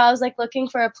saying how I was like looking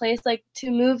for a place like to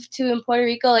move to in Puerto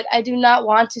Rico, like I do not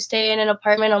want to stay in an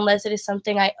apartment unless it is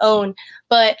something I own.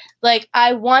 But like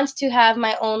I want to have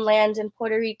my own land in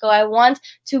Puerto Rico. I want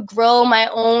to grow my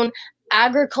own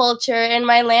agriculture in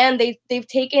my land. They've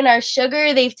taken our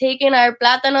sugar, they've taken our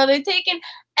plátano, they've taken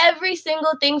every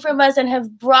single thing from us and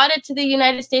have brought it to the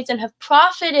United States and have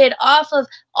profited off of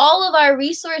all of our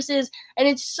resources. And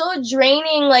it's so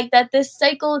draining, like, that this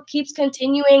cycle keeps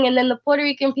continuing. And then the Puerto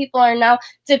Rican people are now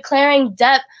declaring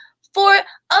debt for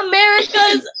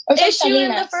America's issue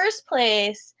in the first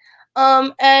place.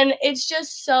 And it's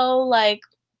just so, like,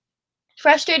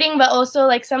 frustrating, but also,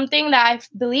 like, something that I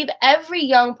believe every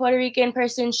young Puerto Rican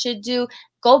person should do.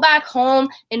 Go back home,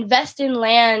 invest in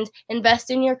land, invest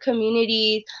in your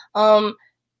community,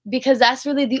 because that's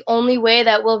really the only way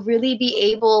that we'll really be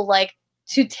able, like,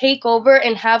 to take over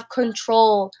and have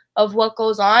control of what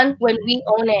goes on when we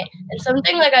own it. And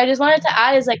something, like, I just wanted to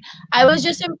add is, like, I was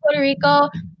just in Puerto Rico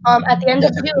at the end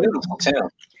of June. Beautiful town.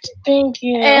 Thank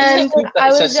you. And I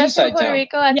was just in Puerto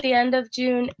Rico at the end of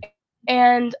June.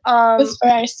 And it's for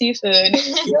our seafood.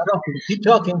 Keep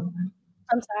talking.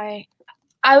 I'm sorry.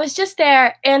 I was just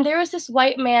there, and there was this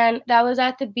white man that was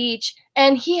at the beach,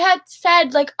 and he had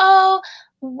said, like, oh,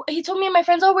 he told me and my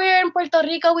friends, oh, we're in Puerto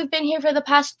Rico. We've been here for the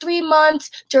past 3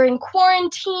 months during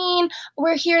quarantine.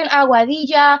 We're here in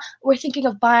Aguadilla. We're thinking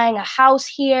of buying a house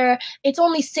here. It's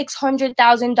only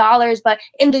 $600,000, but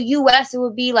in the U.S. it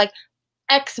would be like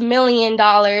X million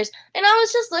dollars. And I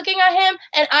was just looking at him,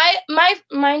 and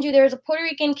mind you, there was a Puerto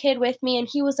Rican kid with me, and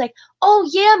he was like, oh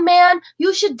yeah, man,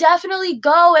 you should definitely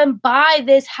go and buy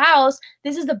this house.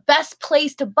 This is the best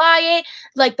place to buy it.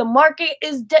 Like, the market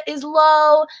is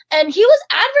low. And he was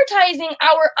advertising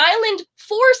our island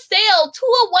for sale to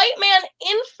a white man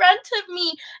in front of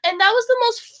me. And that was the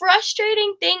most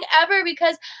frustrating thing ever,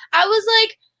 because I was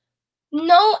like,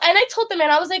 no, and I told the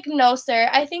man, I was like, no, sir,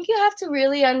 I think you have to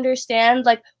really understand,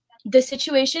 like, the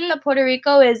situation that Puerto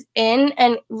Rico is in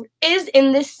and is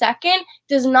in this second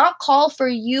does not call for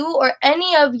you or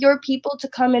any of your people to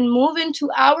come and move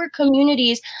into our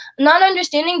communities, not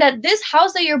understanding that this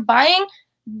house that you're buying,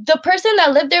 the person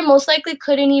that lived there most likely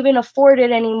couldn't even afford it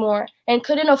anymore and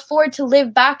couldn't afford to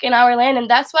live back in our land. And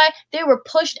that's why they were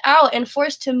pushed out and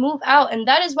forced to move out. And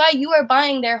that is why you are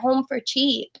buying their home for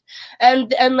cheap.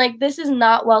 And like, this is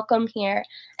not welcome here.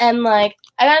 And, like,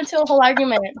 I got into a whole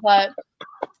argument, but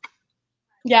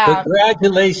yeah.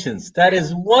 Congratulations. That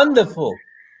is wonderful.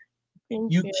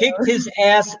 Thank you kicked his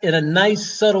ass in a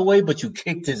nice, subtle way, but you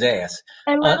kicked his ass.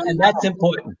 And that's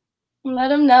important.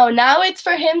 Let him know. Now it's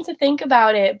for him to think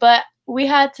about it, but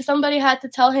somebody had to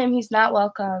tell him he's not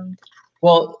welcomed.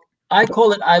 Well, I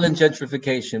call it island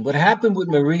gentrification. What happened with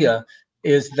Maria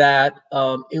is that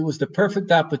it was the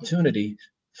perfect opportunity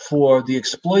for the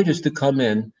exploiters to come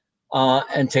in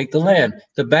and take the land.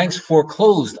 The banks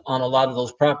foreclosed on a lot of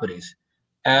those properties.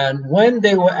 And when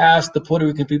they were asked, the Puerto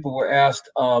Rican people were asked,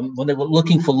 when they were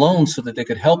looking for loans so that they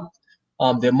could help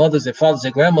their mothers, their fathers,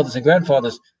 their grandmothers, and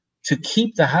grandfathers to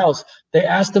keep the house, they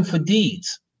asked them for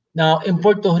deeds. Now, in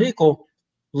Puerto Rico,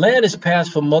 land is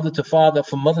passed from mother to father,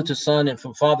 from mother to son, and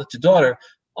from father to daughter,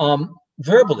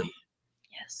 verbally.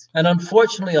 Yes. And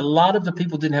unfortunately, a lot of the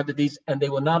people didn't have the deeds, and they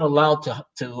were not allowed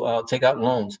to take out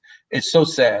loans. It's so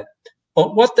sad.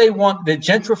 But what they want, they're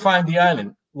gentrifying the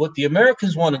island. What the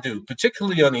Americans want to do,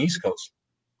 particularly on the East Coast,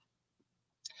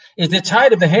 is they're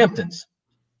tired of the Hamptons.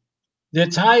 They're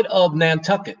tired of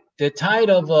Nantucket. They're tired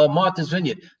of Martha's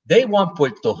Vineyard. They want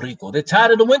Puerto Rico. They're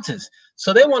tired of the winters,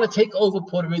 so they want to take over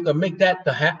Puerto Rico and make that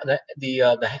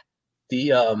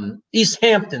the East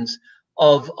Hamptons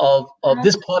of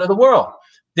this part of the world.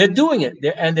 They're doing it,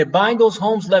 and they're buying those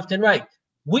homes left and right.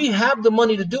 We have the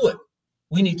money to do it.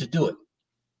 We need to do it.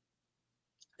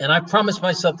 And I promised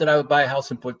myself that I would buy a house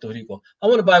in Puerto Rico. I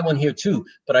want to buy one here too,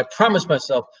 but I promised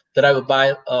myself that I would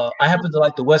buy, I happen to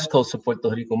like the West Coast of Puerto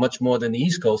Rico much more than the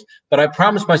East Coast, but I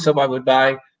promised myself I would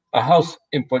buy a house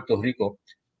in Puerto Rico.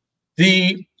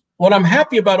 What I'm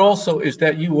happy about also is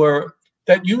that you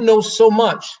know so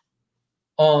much.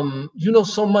 You know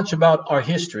so much about our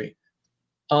history.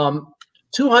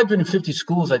 250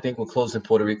 schools, I think, were closed in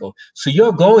Puerto Rico. So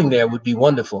your going there would be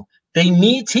wonderful. They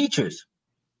need teachers.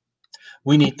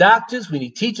 We need doctors, we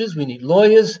need teachers, we need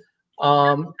lawyers.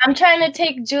 I'm trying to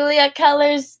take Julia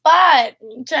Keller's spot.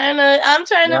 I'm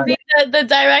trying to be the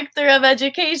director of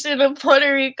education of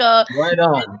Puerto Rico. Right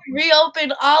on.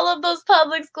 Reopen all of those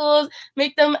public schools,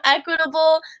 make them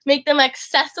equitable, make them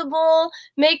accessible,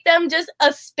 make them just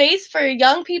a space for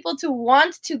young people to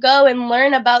want to go and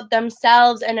learn about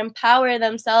themselves and empower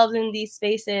themselves in these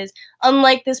spaces,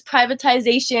 unlike this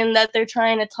privatization that they're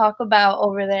trying to talk about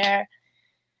over there.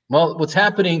 Well, what's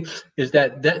happening is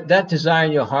that desire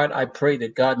in your heart, I pray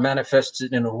that God manifests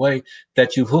it in a way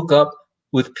that you hook up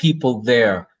with people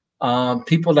there.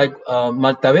 People like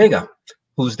Marta Vega.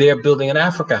 who's there building an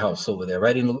Africa house over there,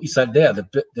 right in the east side there,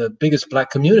 the biggest Black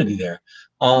community there.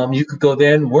 You could go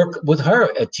there and work with her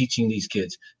at teaching these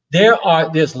kids.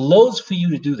 There's loads for you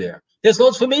to do there. There's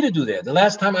loads for me to do there. The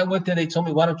last time I went there, they told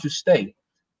me, why don't you stay?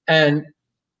 And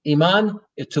Iman,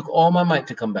 it took all my might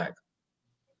to come back.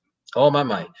 All my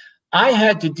might. I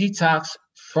had to detox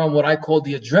from what I call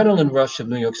the adrenaline rush of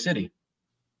New York City.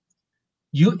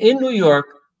 You in New York,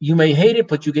 you may hate it,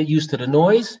 but you get used to the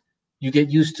noise. You get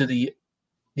used to the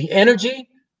energy,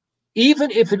 even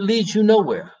if it leads you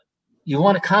nowhere. You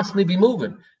want to constantly be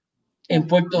moving. In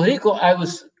Puerto Rico, I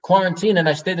was quarantined and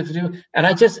I stayed there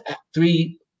for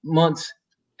 3 months,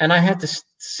 and I had to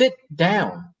sit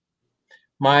down.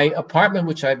 My apartment,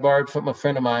 which I borrowed from a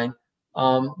friend of mine,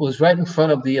 was right in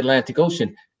front of the Atlantic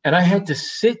Ocean. And I had to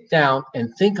sit down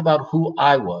and think about who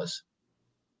I was.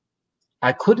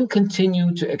 I couldn't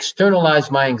continue to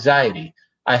externalize my anxiety.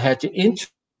 I had to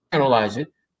internalize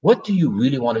it. What do you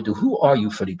really want to do? Who are you,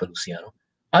 Felipe Luciano?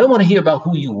 I don't want to hear about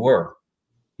who you were.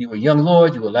 You were a young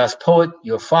lord, you were last poet,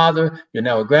 you're a father, you're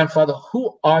now a grandfather.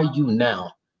 Who are you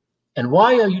now? And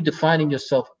why are you defining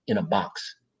yourself in a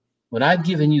box when I've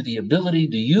given you the ability,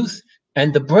 the youth,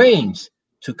 and the brains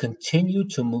to continue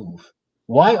to move?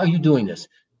 Why are you doing this?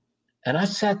 And I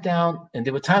sat down, and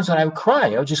there were times when I would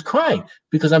cry. I would just cry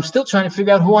because I'm still trying to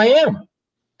figure out who I am.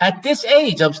 At this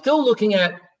age, I'm still looking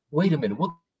at, wait a minute,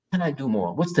 what can I do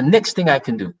more? What's the next thing I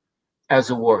can do as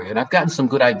a warrior? And I've gotten some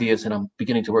good ideas, and I'm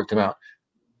beginning to work them out.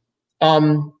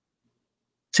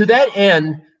 To that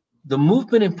end, the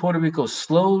movement in Puerto Rico is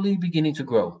slowly beginning to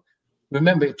grow.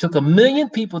 Remember, it took 1 million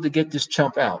people to get this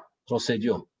chump out. So said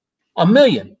you, 1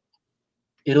 million.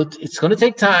 It's going to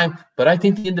take time, but I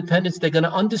think the independents, they're going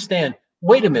to understand,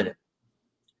 wait a minute,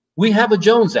 we have a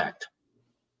Jones Act,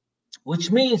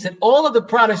 which means that all of the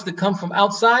products that come from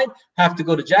outside have to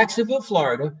go to Jacksonville,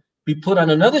 Florida, be put on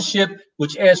another ship,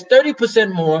 which adds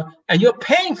 30% more, and you're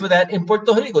paying for that in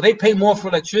Puerto Rico. They pay more for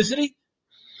electricity.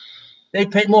 They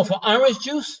pay more for orange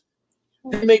juice.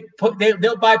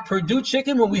 They'll buy Purdue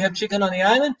chicken when we have chicken on the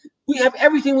island. We have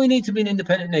everything we need to be an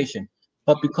independent nation.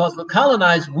 But because we're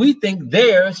colonized, we think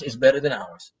theirs is better than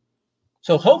ours.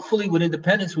 So hopefully with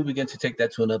independence, we begin to take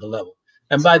that to another level.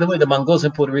 And by the way, the mangos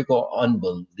in Puerto Rico are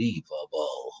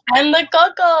unbelievable. And the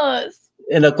cocos.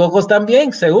 And the cocos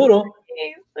también, seguro.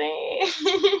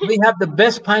 Sí. We have the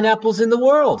best pineapples in the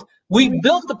world. We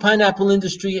built the pineapple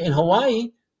industry in Hawaii.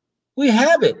 We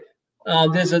have it.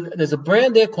 There's a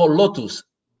brand there called Lotus,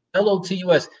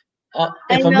 Lotus.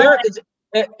 If Americans,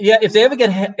 if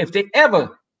they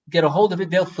ever get a hold of it,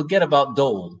 they'll forget about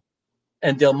Dole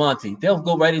and Del Monte. They'll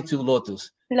go right into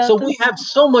Lotus. So we have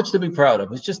so much to be proud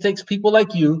of. It just takes people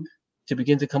like you to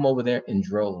begin to come over there in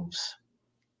droves.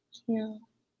 Yeah,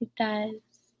 it does.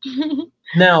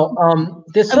 Now,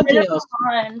 there's something else.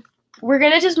 We're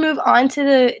gonna just move on to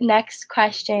the next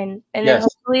question, and then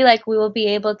hopefully, we will be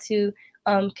able to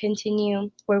continue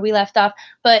where we left off.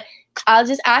 But I'll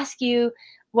just ask you,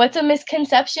 what's a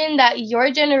misconception that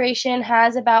your generation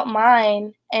has about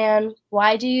mine, and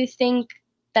why do you think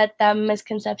that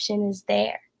misconception is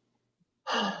there?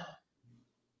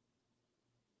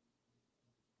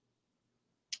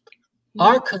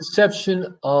 Our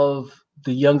conception of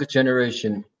the younger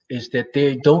generation is that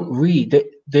they don't read.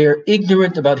 They're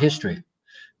ignorant about history.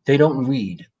 They don't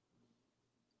read.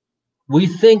 We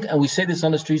think, and we say this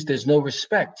on the streets, there's no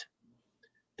respect.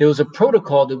 There was a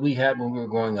protocol that we had when we were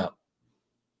growing up.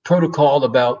 Protocol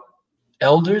about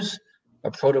elders,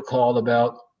 a protocol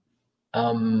about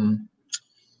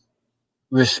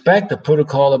respect, a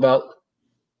protocol about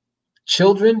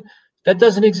children. That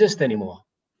doesn't exist anymore.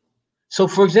 So,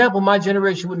 for example, my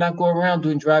generation would not go around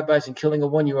doing drive-bys and killing a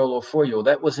 1-year-old or 4-year-old.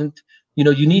 That wasn't,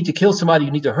 you need to kill somebody,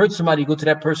 you need to hurt somebody, you go to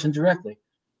that person directly.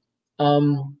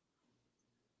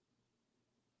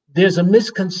 There's a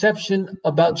misconception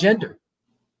about gender.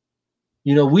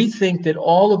 We think that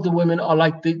all of the women are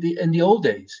like in the old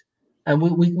days. And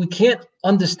we can't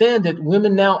understand that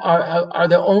women now are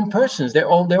their own persons, their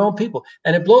own people.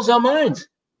 And it blows our minds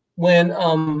when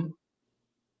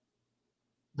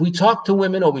we talk to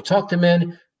women or we talk to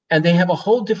men and they have a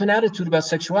whole different attitude about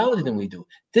sexuality than we do.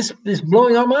 This is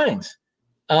blowing our minds.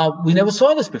 We never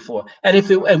saw this before.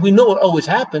 And we know it always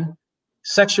happened.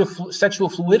 Sexual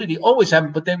fluidity always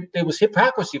happened, but there was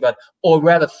hypocrisy about it, or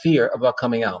rather fear about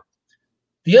coming out.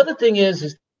 The other thing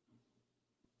is,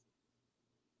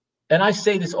 and I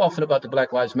say this often about the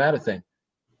Black Lives Matter thing,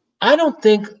 I don't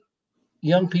think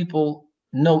young people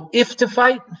know if to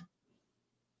fight,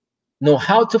 know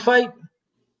how to fight,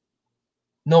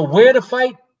 know where to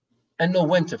fight, and know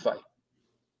when to fight.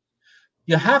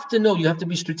 You have to know, you have to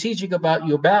be strategic about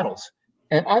your battles.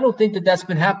 And I don't think that that's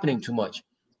been happening too much.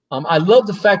 I love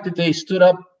the fact that they stood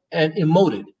up and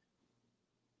emoted.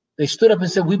 They stood up and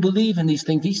said, we believe in these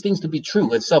things to be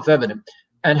true. It's self-evident.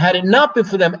 And had it not been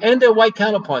for them and their white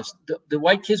counterparts, the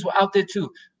white kids were out there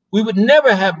too, we would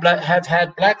never have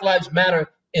had Black Lives Matter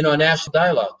in our national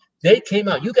dialogue. They came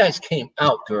out. You guys came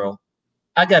out, girl.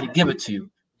 I got to give it to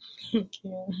you. Thank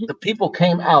you. The people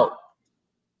came out.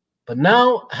 But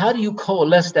now, how do you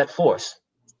coalesce that force?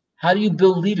 How do you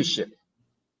build leadership?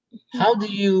 How do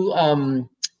you,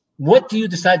 what do you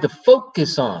decide to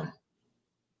focus on?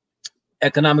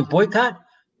 Economic boycott?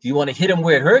 Do you want to hit him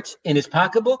where it hurts, in his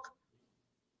pocketbook?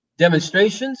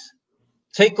 Demonstrations?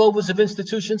 Takeovers of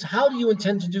institutions? How do you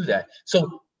intend to do that?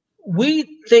 So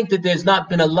we think that there's not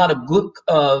been a lot of good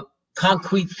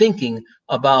concrete thinking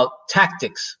about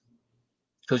tactics,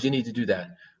 because you need to do that.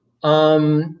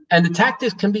 And the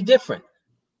tactics can be different.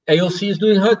 AOC is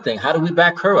doing her thing. How do we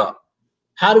back her up?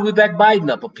 How do we back Biden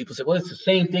up? But people say, well, it's the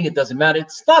same thing. It doesn't matter.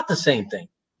 It's not the same thing.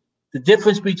 The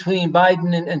difference between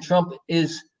Biden and Trump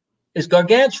is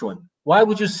gargantuan. Why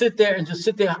would you sit there and just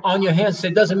sit there on your hands and say,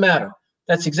 it doesn't matter?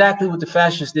 That's exactly what the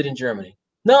fascists did in Germany.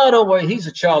 No, don't worry. He's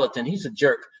a charlatan. He's a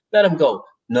jerk. Let him go.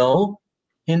 No,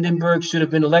 Hindenburg should have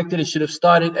been elected and should have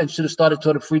started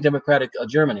toward a free democratic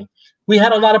Germany. We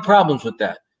had a lot of problems with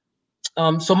that.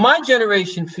 So my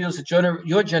generation feels that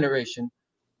your generation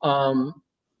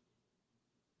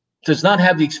does not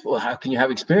have how can you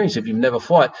have experience if you've never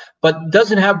fought, but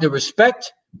doesn't have the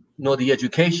respect, nor the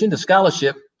education, the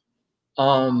scholarship,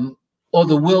 or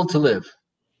the will to live,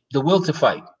 the will to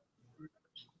fight.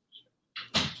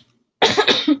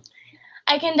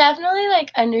 I can definitely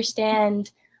like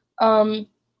understand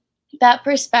that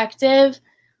perspective.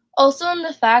 Also in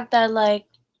the fact that like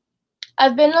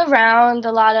I've been around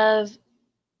a lot of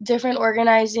different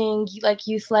organizing like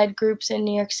youth-led groups in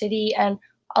New York City, and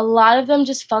a lot of them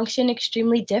just function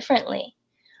extremely differently.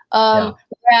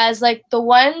 Whereas like the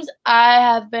ones I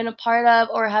have been a part of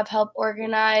or have helped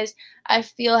organize, I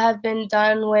feel have been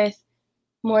done with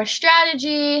more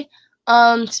strategy.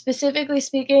 Specifically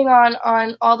speaking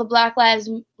on all the Black Lives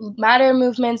Matter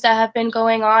movements that have been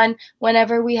going on,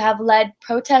 whenever we have led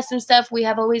protests and stuff, we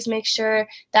have always made sure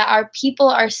that our people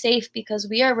are safe because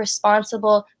we are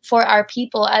responsible for our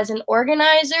people. As an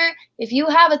organizer, if you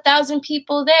have 1,000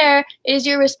 people there, it is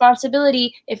your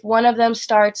responsibility if one of them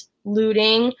starts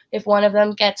looting, if one of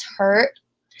them gets hurt.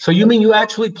 So you mean you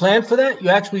actually plan for that? You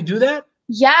actually do that?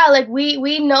 Yeah, like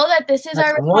we know that this is That's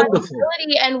our responsibility,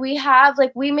 wonderful. and we have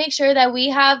like we make sure that we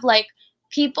have like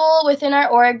people within our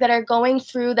org that are going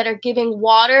through, that are giving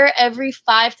water every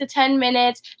 5 to 10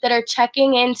 minutes, that are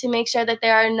checking in to make sure that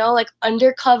there are no like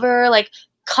undercover like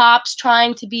cops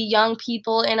trying to be young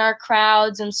people in our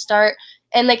crowds and start.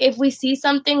 And like if we see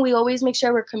something, we always make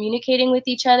sure we're communicating with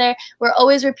each other. We're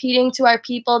always repeating to our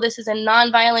people, this is a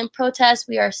nonviolent protest.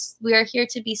 We are here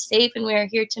to be safe, and we are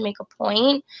here to make a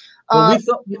point. Well,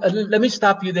 let me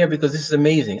stop you there, because this is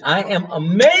amazing. I am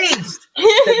amazed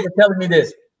that you're telling me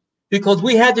this, because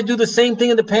we had to do the same thing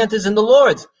in the Panthers and the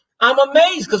Lords. I'm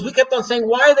amazed because we kept on saying,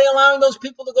 why are they allowing those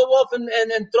people to go off and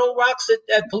throw rocks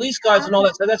at police cars and all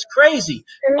that stuff? That's crazy.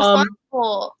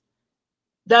 Irresponsible.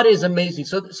 That is amazing.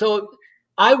 So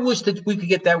I wish that we could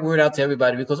get that word out to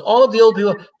everybody, because all of the old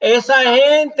people, esa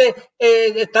gente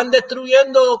están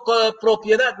destruyendo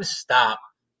propiedad. Stop.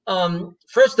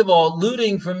 First of all,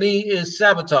 looting for me is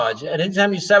sabotage. And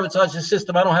anytime you sabotage the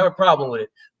system, I don't have a problem with it.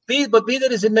 Be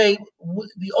that as it may,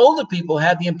 the older people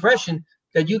had the impression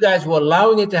that you guys were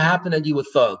allowing it to happen and you were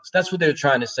thugs. That's what they were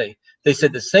trying to say. They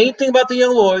said the same thing about the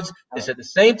Young Lords. They said the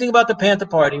same thing about the Panther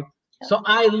Party. So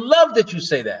I love that you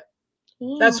say that.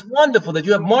 That's wonderful that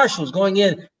you have marshals going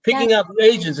in, picking out the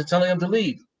agents and telling them to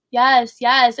leave. Yes,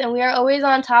 and we are always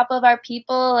on top of our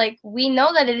people. Like we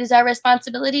know that it is our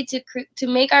responsibility to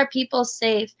make our people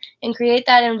safe and create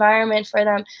that environment for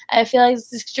them. I feel like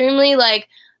it's extremely like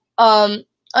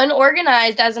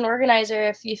unorganized as an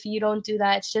organizer if you don't do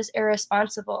that. It's just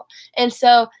irresponsible. And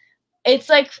so it's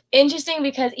like interesting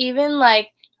because even like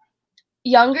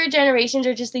younger generations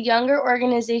or just the younger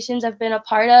organizations I've been a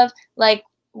part of, like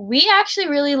we actually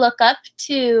really look up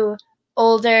to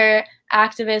older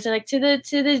activists, or like to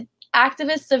the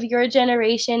activists of your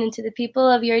generation and to the people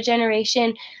of your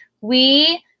generation.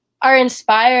 We are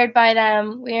inspired by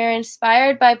them. We are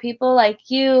inspired by people like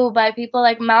you, by people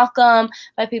like Malcolm,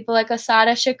 by people like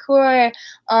Asada Shakur,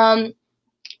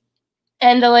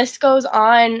 and the list goes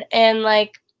on. And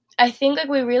like I think like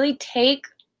we really take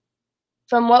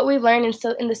from what we've learned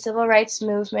in the civil rights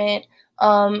movement,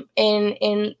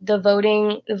 in the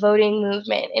voting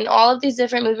movement, in all of these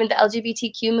different movements, the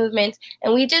LGBTQ movements,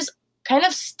 and we just kind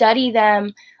of study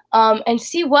them and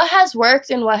see what has worked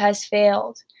and what has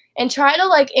failed, and try to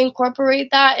like incorporate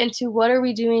that into what are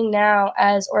we doing now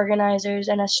as organizers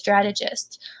and as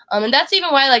strategists. And that's even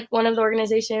why like one of the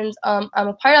organizations I'm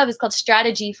a part of is called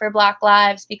Strategy for Black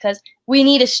Lives, because we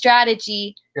need a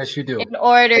strategy. Yes, you do. In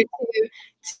order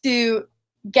to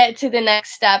get to the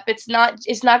next step. It's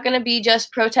not going to be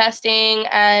just protesting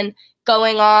and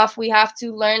going off. We have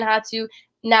to learn how to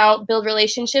now build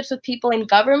relationships with people in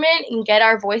government and get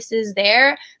our voices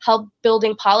there, help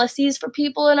building policies for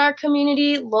people in our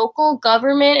community. Local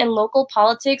government and local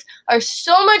politics are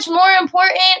so much more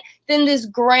important than this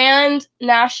grand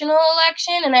national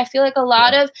election. And I feel like a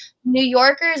lot of New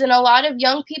Yorkers and a lot of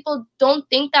young people don't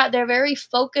think that. They're very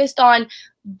focused on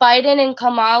Biden and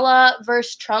Kamala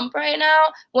versus Trump right now,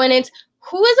 when it's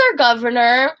who is our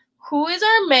governor, who is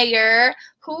our mayor,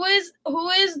 who is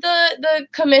the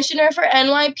commissioner for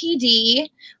NYPD,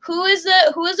 who is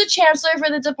the chancellor for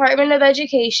the Department of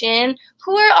Education,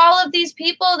 who are all of these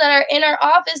people that are in our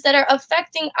office that are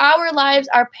affecting our lives,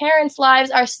 our parents'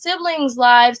 lives, our siblings'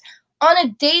 lives on a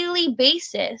daily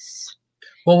basis.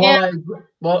 Well,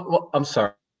 I'm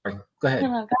sorry. Go ahead.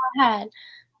 Go ahead.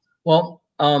 Well,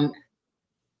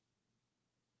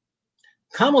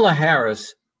 Kamala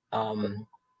Harris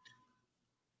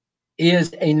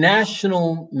is a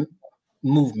national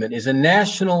movement, is a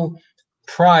national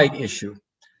pride issue.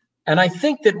 And I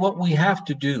think that what we have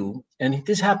to do, and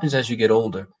this happens as you get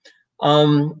older,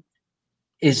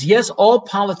 is yes, all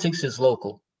politics is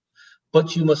local,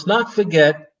 but you must not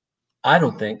forget, I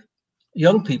don't think,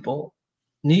 young people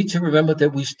need to remember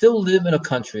that we still live in a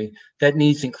country that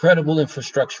needs incredible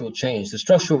infrastructural change. The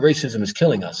structural racism is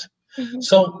killing us. Mm-hmm.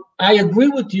 So I agree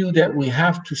with you that we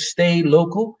have to stay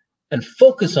local and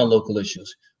focus on local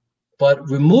issues, but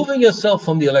removing yourself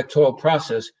from the electoral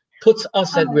process puts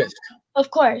us at risk. Of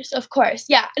course.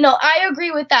 Yeah, no, I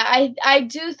agree with that. I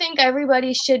do think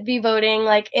everybody should be voting,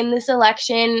 like in this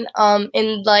election,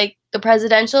 in like the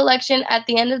presidential election. At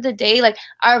the end of the day, like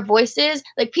our voices,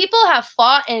 like people have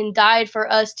fought and died for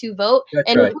us to vote.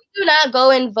 That's and right. If we do not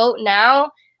go and vote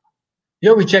now,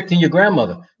 you're rejecting your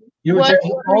grandmother. You're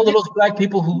rejecting all of those Black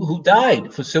people who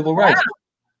died for civil rights.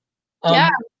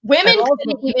 Women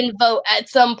couldn't even vote at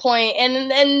some point,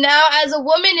 and now as a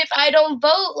woman, if I don't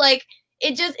vote, like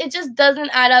it just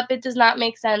doesn't add up. It does not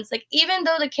make sense. Like even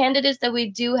though the candidates that we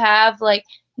do have like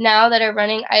now that are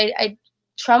running,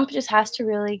 Trump just has to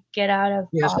really get out of.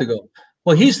 He has to go.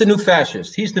 Well, he's the new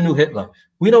fascist. He's the new Hitler.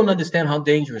 We don't understand how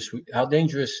dangerous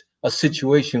a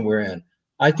situation we're in.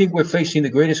 I think we're facing the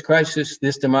greatest crisis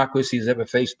this democracy has ever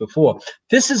faced before.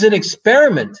 This is an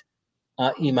experiment,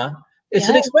 Iman. It's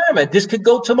an experiment. This could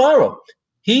go tomorrow.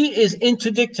 He is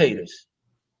into dictators.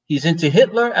 He's into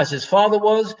Hitler, as his father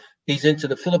was. He's into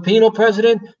the Filipino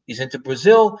president. He's into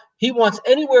Brazil. He wants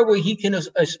anywhere where he can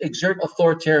exert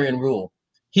authoritarian rule.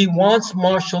 He wants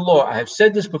martial law. I have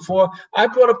said this before. I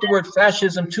brought up the word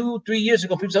fascism 2-3 years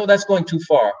ago. People say, oh, that's going too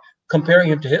far, comparing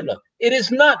him to Hitler. It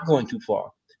is not going too far.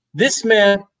 This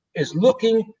man is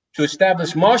looking to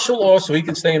establish martial law so he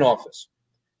can stay in office.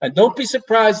 And don't be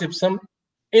surprised if some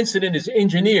incident is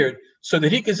engineered so that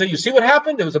he can say, you see what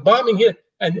happened? There was a bombing here,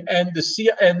 and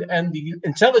the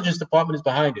intelligence department is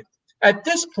behind it. At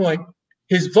this point,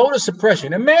 his voter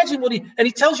suppression, imagine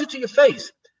he tells you to your face,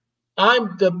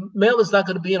 the mail is not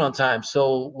going to be in on time.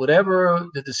 So whatever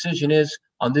the decision is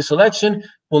on this election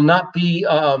will not be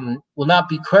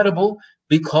credible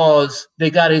because they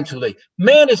got in too late.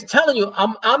 Man is telling you,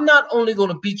 I'm not only going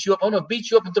to beat you up, I'm going to beat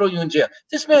you up and throw you in jail.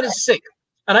 This man is sick.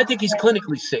 And I think he's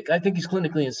clinically sick. I think he's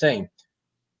clinically insane.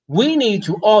 We need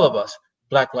to, all of us,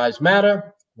 Black Lives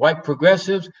Matter, white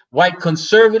progressives, white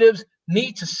conservatives,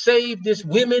 need to save this.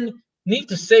 Women need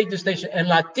to save this nation. And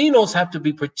Latinos have to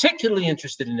be particularly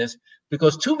interested in this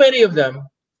because too many of them,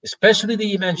 especially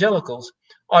the evangelicals,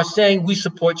 are saying we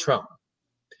support Trump.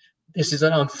 This is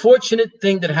an unfortunate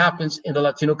thing that happens in the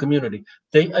Latino community.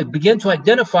 They begin to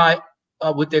identify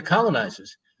with their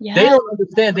colonizers. Yeah. They don't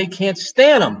understand. They can't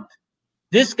stand them.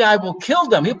 This guy will kill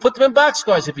them. He'll put them in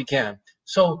boxcars if he can.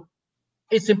 So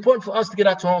it's important for us to get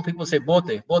out to our own people and say,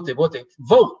 vote, vote, vote,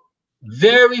 vote.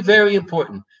 Very, very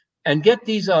important. And get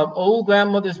these old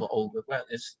grandmothers,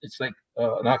 it's like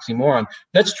an oxymoron.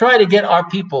 Let's try to get our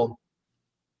people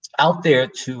out there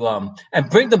to, and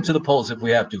bring them to the polls if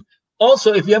we have to.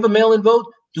 Also, if you have a mail-in vote,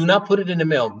 do not put it in the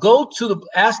mail. Go to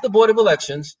ask the Board of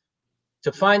Elections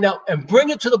to find out and bring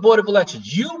it to the Board of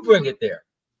Elections. You bring it there.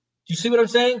 Do you see what I'm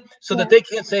saying? So that they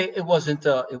can't say it wasn't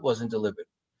delivered.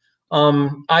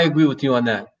 I agree with you on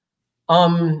that.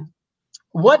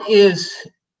 What is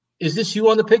this you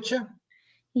on the picture?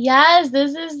 Yes,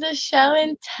 this is the show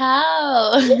and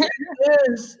tell.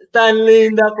 Yes, tan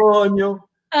linda, coño.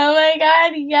 Oh my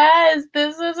God, yes.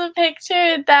 This was a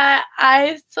picture that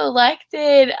I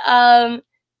selected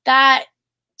that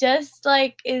just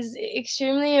like is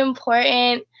extremely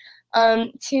important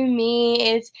to me.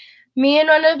 It's me and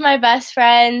one of my best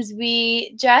friends.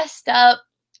 We dressed up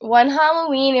one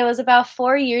Halloween. It was about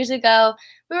 4 years ago.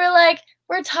 We were like,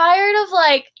 we're tired of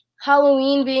like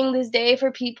Halloween being this day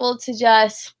for people to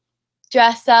just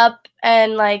dress up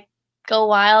and like go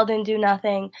wild and do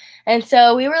nothing. And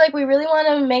so we were like, we really want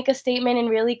to make a statement and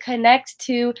really connect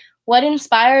to what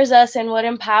inspires us and what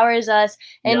empowers us.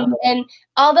 And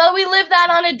although we live that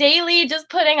on a daily, just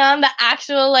putting on the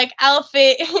actual like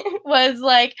outfit was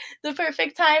like the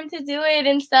perfect time to do it.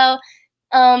 And so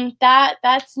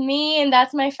that's me, and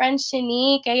that's my friend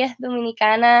Shanique. Ella es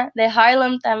dominicana de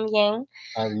Harlem también.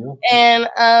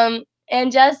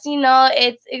 And just, you know,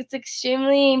 it's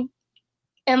extremely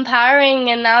empowering,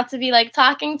 and now to be like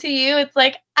talking to you, it's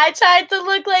like I tried to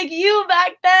look like you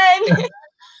back then.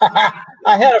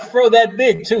 I had a fro that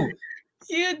big too.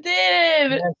 You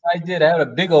did. Yes, I did. I had a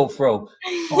big old fro.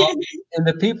 In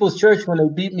the People's Church, when they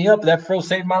beat me up, that fro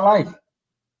saved my life.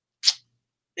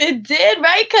 It did,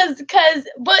 right?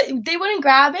 But they wouldn't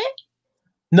grab it.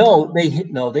 No, they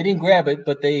didn't grab it,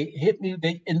 but they hit me.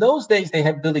 In those days they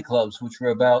had billy clubs, which were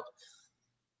about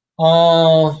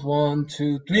 1,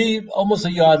 2, 3, almost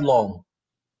a yard long.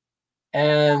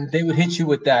 And they would hit you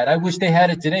with that. I wish they had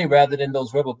it today rather than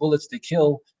those rubber bullets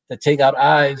that take out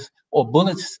eyes, or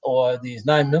bullets, or these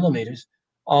 9mm.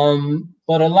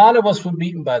 But a lot of us were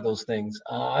beaten by those things.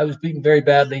 I was beaten very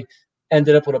badly,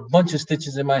 ended up with a bunch of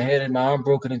stitches in my head and my arm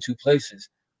broken in 2 places.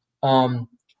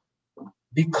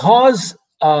 Because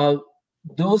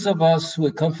those of us who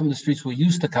had come from the streets were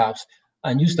used to cops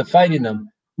and used to fighting them,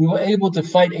 we were able to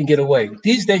fight and get away.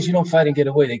 These days, you don't fight and get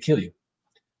away, they kill you.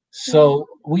 So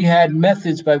we had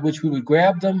methods by which we would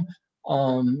grab them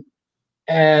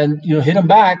and hit them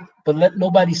back, but let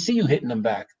nobody see you hitting them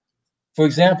back. For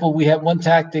example, we had one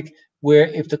tactic where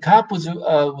if the cop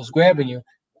was grabbing you,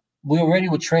 we already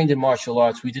were trained in martial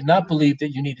arts. We did not believe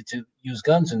that you needed to use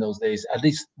guns in those days. At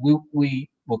least we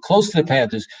were close to the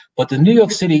Panthers, but the New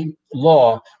York City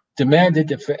law demanded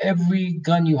that for every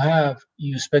gun you have,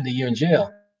 you spend a year in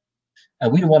jail.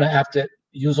 And we didn't want to have to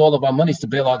use all of our monies to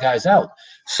bail our guys out.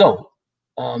 So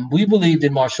we believed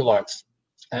in martial arts.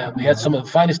 We had some of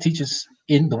the finest teachers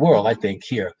in the world, I think,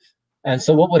 here. And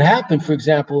so what would happen, for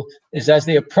example, is as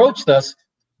they approached us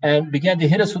and began to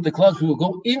hit us with the clubs, we would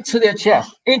go into their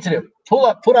chest,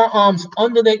 put our arms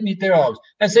underneath their arms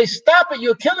and say, "Stop it,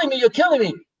 you're killing me, you're killing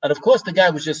me." And of course, the guy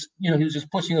was just, he was just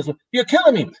pushing us. "You're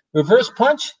killing me." Reverse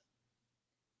punch,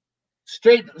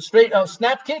 straight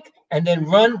snap kick, and then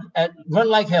run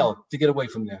like hell to get away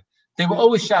from there. They were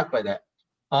always shocked by that.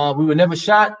 We were never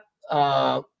shot,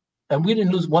 and we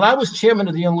didn't lose. When I was chairman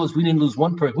of the Young Lords, we didn't lose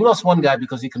one person. We lost one guy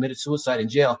because he committed suicide in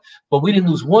jail, but we didn't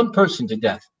lose one person to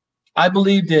death. I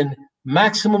believed in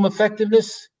maximum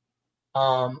effectiveness,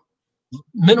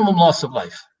 minimum loss of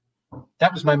life.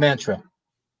 That was my mantra.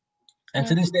 And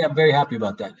to this day, I'm very happy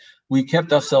about that. We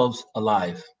kept ourselves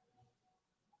alive.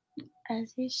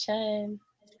 As you should.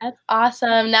 That's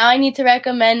awesome. Now I need to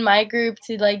recommend my group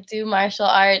to like do martial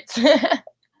arts.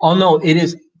 Oh no, it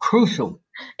is crucial.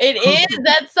 It is.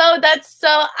 That's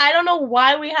so. I don't know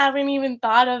why we haven't even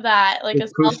thought of that. Like a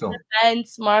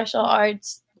self-defense martial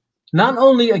arts. Not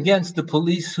only against the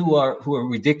police who are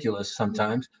ridiculous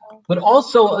sometimes, but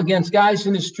also against guys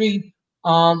in the street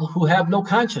who have no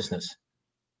consciousness.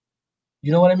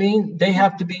 You know what I mean? They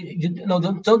have to be,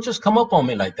 don't just come up on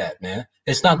me like that, man.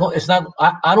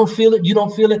 I don't feel it. You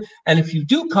don't feel it. And if you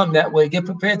do come that way, get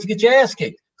prepared to get your ass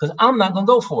kicked, because I'm not going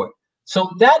to go for it.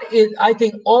 So that is, I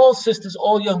think all sisters,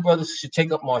 all young brothers should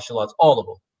take up martial arts, all of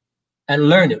them, and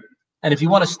learn it. And if you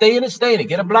want to stay in it,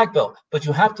 get a black belt. But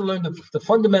you have to learn the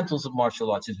fundamentals of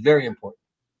martial arts. It's very important.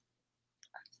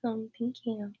 Awesome. Thank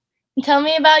you. And tell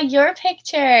me about your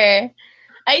picture.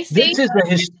 I see. This is a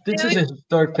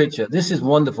historic picture. This is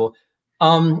wonderful.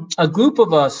 A group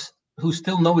of us who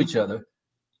still know each other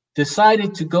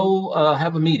decided to go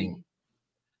have a meeting.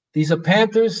 These are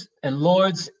Panthers and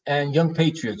Lords and Young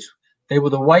Patriots. They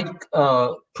were the white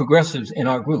progressives in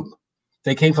our group.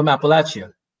 They came from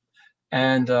Appalachia.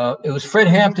 And it was Fred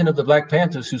Hampton of the Black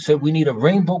Panthers who said, we need a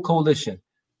rainbow coalition.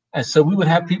 And so we would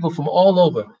have people from all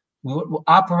over. We would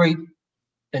operate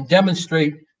and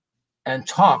demonstrate and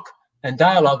talk and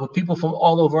dialogue with people from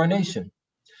all over our nation.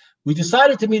 We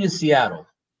decided to meet in Seattle.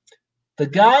 The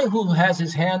guy who has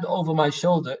his hand over my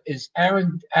shoulder is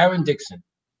Aaron Dixon.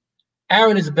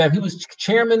 Aaron is he was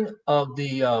chairman of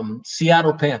the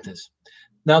Seattle Panthers.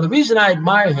 Now, the reason I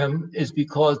admire him is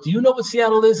because, do you know what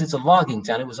Seattle is? It's a logging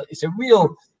town. It's a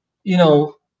real, you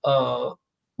know,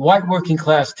 white working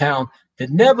class town that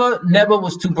never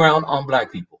was too brown on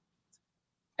black people.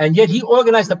 And yet he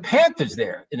organized the Panthers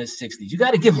there in the 60s. You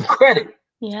got to give him credit.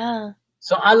 Yeah.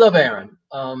 So I love Aaron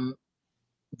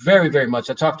very, very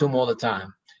much. I talk to him all the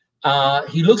time.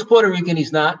 He looks Puerto Rican.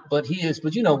 He's not, but he is.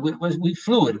 But, you know, we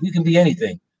fluid. We can be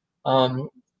anything.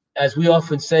 As we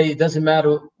often say, it doesn't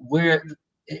matter where.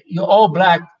 You're all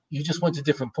black. You just went to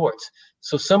different ports.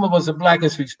 So some of us are black and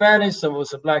speak Spanish. Some of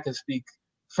us are black and speak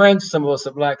French. Some of us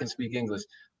are black and speak English.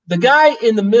 The guy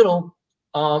in the middle,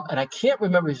 and I can't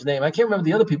remember his name. I can't remember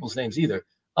the other people's names either,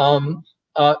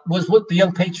 was with the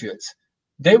Young Patriots.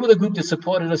 They were the group that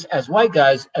supported us as white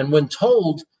guys. And when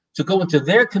told to go into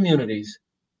their communities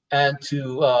and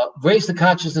to raise the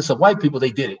consciousness of white people,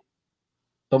 they did it.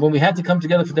 But when we had to come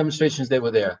together for demonstrations, they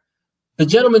were there. The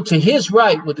gentleman to his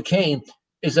right with the cane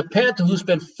is a Panther who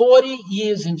spent 40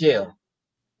 years in jail,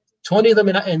 20 of them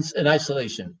in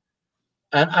isolation.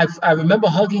 And I remember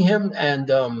hugging him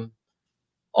and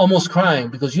almost crying,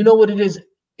 because you know what it is?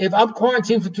 If I'm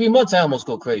quarantined for 3 months, I almost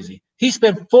go crazy. He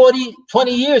spent 20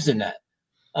 years in that.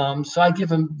 So I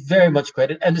give him very much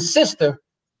credit. And the sister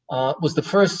was the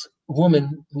first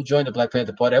woman who joined the Black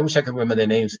Panther Party. I wish I could remember their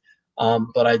names,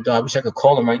 but I wish I could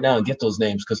call them right now and get those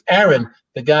names. Because Aaron,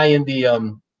 the guy in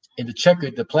the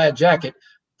checkered, the plaid jacket,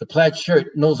 the plaid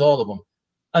shirt, knows all of them.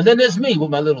 And then there's me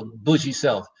with my little bougie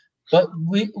self. But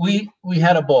we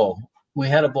had a ball. We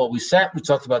had a ball. We sat, we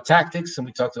talked about tactics, and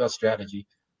we talked about strategy.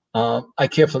 I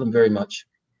care for them very much.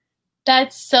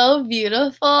 That's so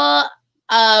beautiful.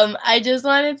 I just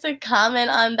wanted to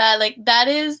comment on that. Like, that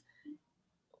is,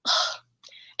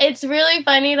 it's really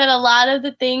funny that a lot of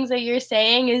the things that you're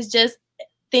saying is just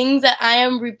things that I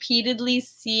am repeatedly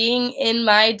seeing in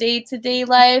my day-to-day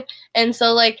life. And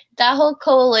so, like, that whole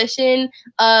coalition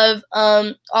of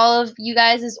all of you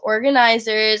guys as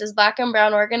organizers, as Black and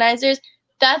brown organizers,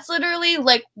 that's literally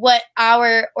like what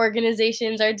our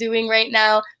organizations are doing right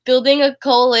now, building a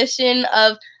coalition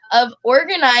of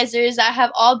organizers that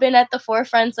have all been at the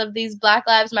forefronts of these Black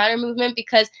Lives Matter movement,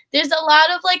 because there's a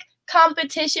lot of like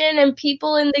competition and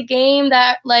people in the game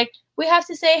that like we have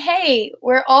to say, hey,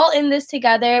 we're all in this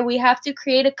together. We have to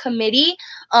create a committee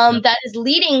that is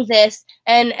leading this,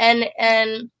 and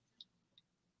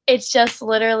it's just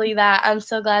literally that. I'm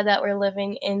so glad that we're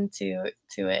living into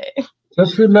it.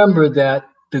 Just remember that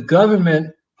the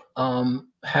government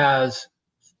has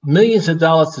millions of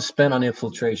dollars to spend on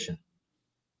infiltration.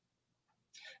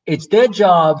 It's their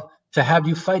job to have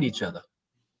you fight each other.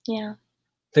 Yeah.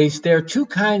 There are two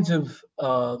kinds of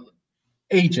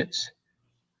agents.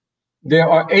 There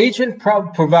are agent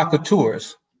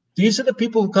provocateurs. These are the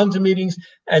people who come to meetings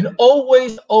and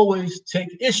always take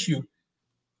issue,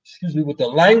 with the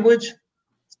language,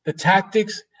 the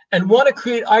tactics, and want to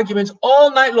create arguments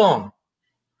all night long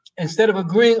instead of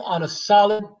agreeing on a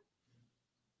solid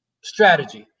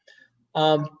strategy.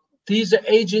 These are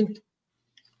agent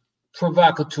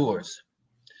provocateurs.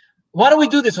 Why do we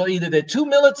do this? Well, either they're too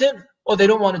militant or they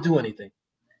don't want to do anything.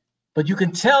 But you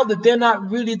can tell that they're not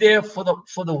really there for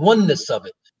the oneness of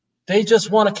it. They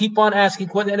just want to keep on asking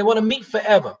questions, and they want to meet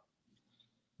forever.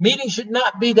 Meetings should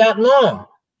not be that long.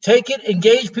 Take it,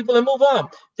 engage people, and move on.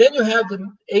 Then you have the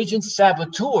agent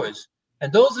saboteurs,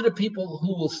 and those are the people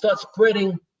who will start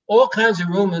spreading all kinds of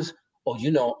rumors. Oh,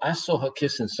 you know, I saw her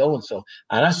kissing so-and-so,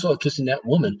 and I saw her kissing that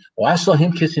woman, or I saw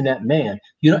him kissing that man,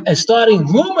 and starting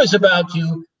rumors about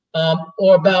you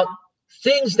or about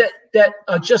things that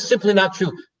are just simply not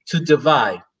true, to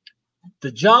divide.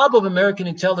 The job of American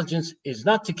intelligence is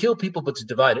not to kill people, but to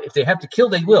divide it. If they have to kill,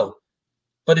 they will,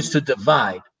 but it's to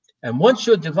divide. And once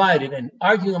you're divided and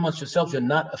arguing amongst yourselves, you're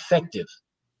not effective.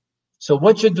 So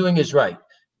what you're doing is right.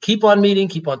 Keep on meeting,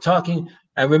 keep on talking.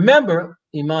 And remember,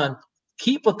 Iman,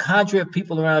 keep a cadre of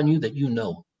people around you that you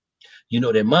know. You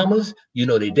know their mamas, you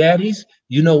know their daddies,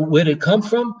 you know where they come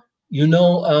from, you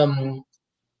know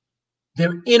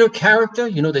their inner character,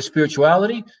 you know their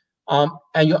spirituality,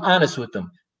 and you're honest with them.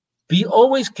 Be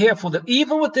always careful that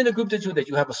even within a group that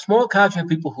you have a small cadre of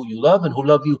people who you love and who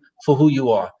love you for who you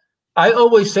are. I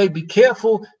always say, be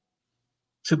careful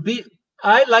to be.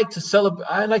 I like to celebrate.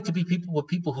 I like to be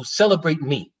people who celebrate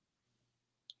me.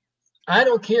 I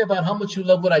don't care about how much you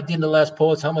love what I did in the last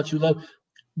poets, how much you love.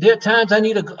 There are times I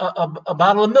need a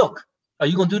bottle of milk. Are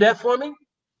you going to do that for me?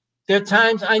 There are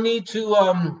times I need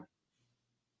to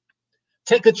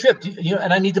take a trip,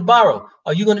 and I need to borrow.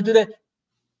 Are you going to do that?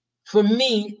 For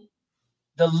me,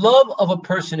 the love of a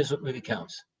person is what really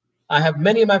counts. I have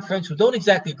many of my friends who don't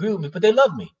exactly agree with me, but they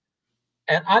love me.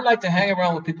 And I like to hang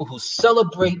around with people who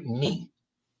celebrate me.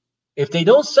 If they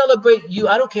don't celebrate you,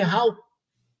 I don't care how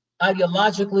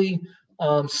ideologically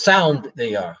sound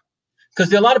they are. Because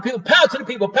there are a lot of people, power to the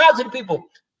people, power to the people.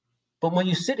 But when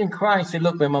you sit and cry and say,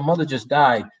 look, man, my mother just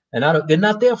died, and they're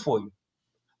not there for you.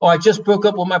 Or I just broke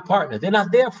up with my partner. They're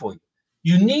not there for you.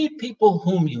 You need people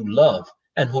whom you love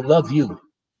and who love you.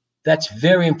 That's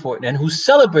very important. And who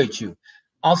celebrate you.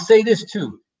 I'll say this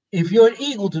too. If you're an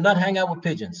eagle, do not hang out with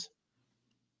pigeons.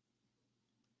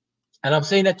 And I'm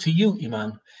saying that to you,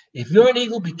 Iman. If you're an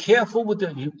eagle, be careful with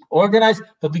you organize,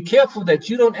 but be careful that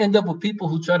you don't end up with people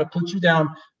who try to put you down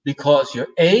because you're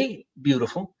A,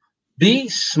 beautiful, B,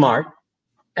 smart,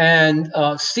 and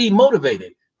C,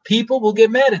 motivated. People will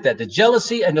get mad at that, the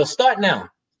jealousy, and they'll start now.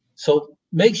 So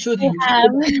make sure that you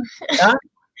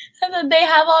they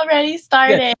have already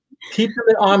started. Yeah, keep them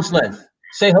at arm's length.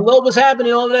 Say hello, what's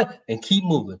happening, all of that, and keep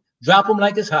moving. Drop them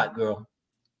like it's hot, girl.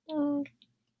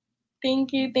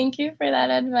 Thank you. Thank you for that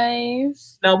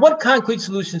advice. Now, what concrete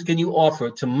solutions can you offer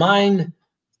to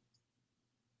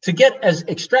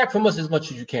extract from us as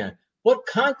much as you can? What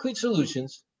concrete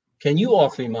solutions can you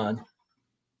offer, Iman,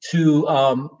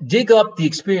 to dig up the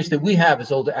experience that we have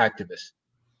as older activists?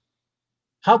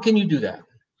 How can you do that?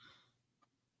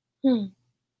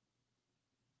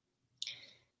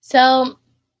 So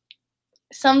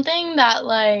something that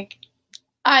like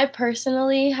I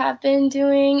personally have been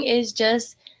doing is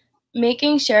just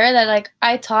making sure that like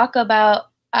I talk about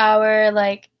our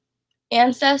like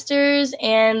ancestors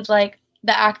and like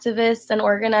the activists and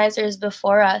organizers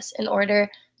before us in order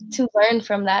to learn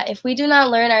from that. If we do not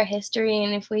learn our history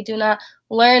and if we do not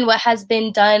learn what has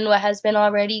been done, what has been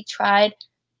already tried,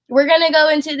 we're going to go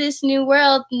into this new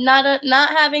world not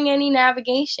having any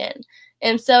navigation.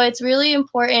 And so it's really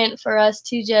important for us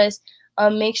to just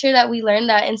make sure that we learn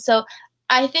that. And so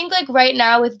I think like right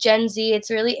now with Gen Z,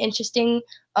 it's really interesting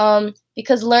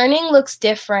because learning looks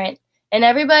different. And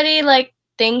everybody like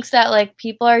thinks that like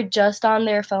people are just on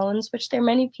their phones, which there are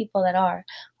many people that are.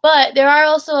 But there are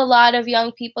also a lot of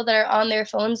young people that are on their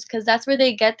phones because that's where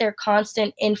they get their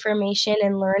constant information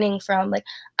and learning from. Like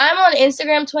I'm on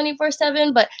Instagram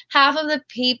 24/7, but half of the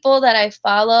people that I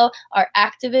follow are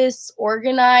activists,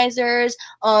 organizers,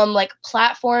 like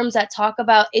platforms that talk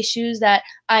about issues that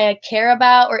I care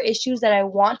about or issues that I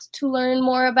want to learn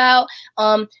more about.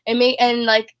 And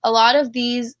like a lot of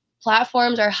these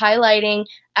platforms are highlighting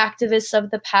activists of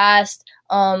the past.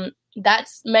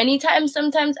 That's many times,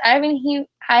 sometimes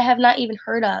I have not even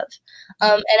heard of.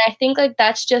 And I think like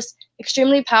that's just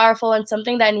extremely powerful and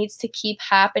something that needs to keep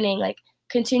happening, like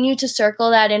continue to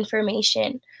circle that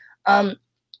information.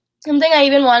 Something I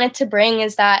even wanted to bring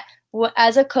is that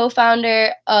as a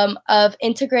co-founder of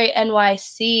Integrate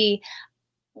NYC,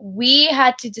 we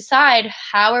had to decide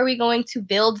how are we going to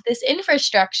build this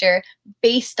infrastructure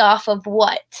based off of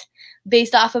what?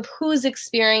 Based off of whose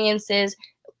experiences.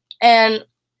 And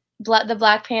the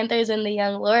Black Panthers and the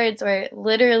Young Lords were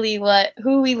literally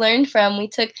who we learned from. We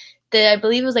took I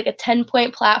believe it was like a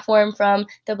 10-point platform from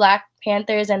the Black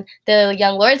Panthers, and the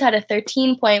Young Lords had a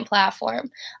 13-point platform.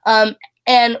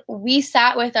 And we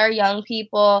sat with our young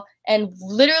people and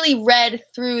literally read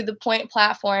through the point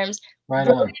platforms,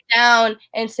 wrote it down,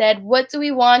 and said, what do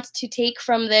we want to take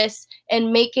from this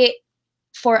and make it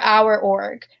for our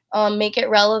org, make it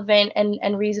relevant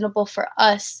and reasonable for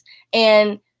us.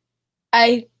 And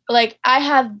I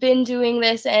have been doing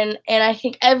this, and I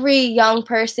think every young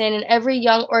person and every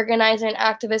young organizer and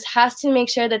activist has to make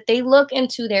sure that they look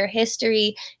into their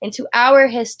history, into our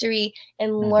history,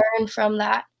 and learn from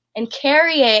that and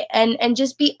carry it and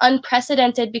just be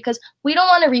unprecedented, because we don't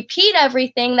want to repeat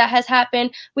everything that has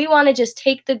happened. We want to just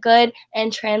take the good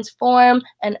and transform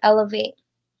and elevate.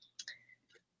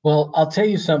 Well, I'll tell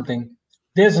you something.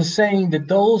 There's a saying that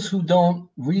those who don't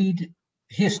read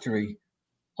history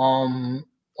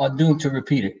are doomed to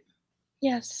repeat it.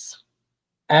 Yes.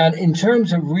 And in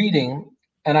terms of reading,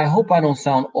 and I hope I don't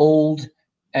sound old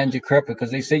and decrepit,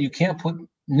 because they say you can't put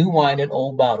new wine in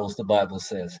old bottles, the Bible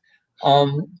says.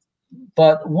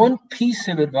 But one piece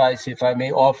of advice, if I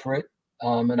may offer it,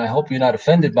 and I hope you're not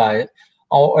offended by it,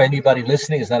 or anybody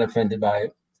listening is not offended by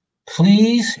it,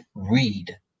 please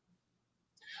read.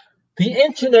 The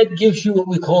internet gives you what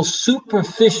we call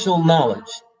superficial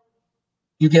knowledge.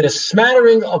 You get a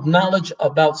smattering of knowledge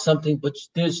about something, but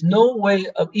there's no way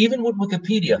of, even with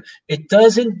Wikipedia, it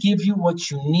doesn't give you what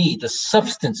you need, the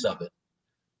substance of it.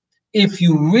 If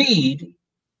you read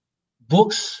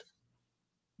books,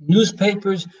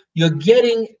 newspapers, you're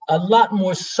getting a lot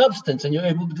more substance, and you're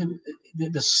able to,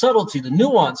 the subtlety, the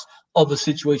nuance of a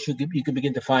situation, you can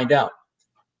begin to find out.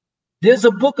 There's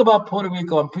a book about Puerto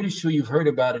Rico. I'm pretty sure you've heard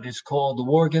about it. It's called The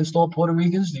War Against All Puerto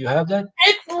Ricans. Do you have that?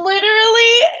 It's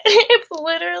literally It's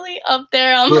literally up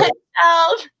there on my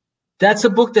shelf. That's a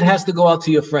book that has to go out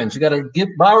to your friends. You got to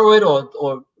borrow it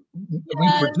or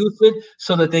reproduce it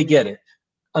so that they get it.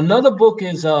 Another book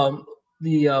is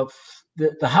the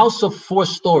House of Four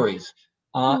Stories.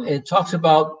 It talks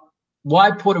about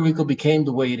why Puerto Rico became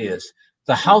the way it is.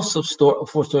 The House of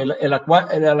Four Stories,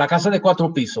 La Casa de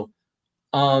Cuatro Pisos.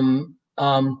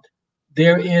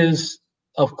 There is,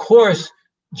 of course,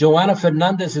 Joana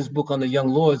Fernandez's book on the Young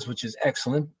Lords, which is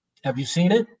excellent. Have you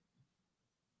seen it?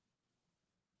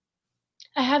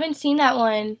 I haven't seen that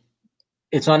one.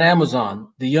 It's on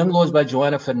Amazon. The Young Lords by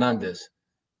Joana Fernandez.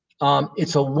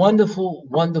 It's a wonderful,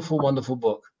 wonderful, wonderful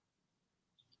book.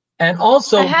 And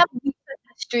also, I have We Took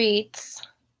the Streets.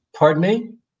 Pardon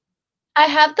me? I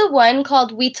have the one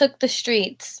called We Took the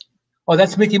Streets. Oh,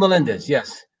 that's Mickey Melendez.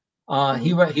 Yes.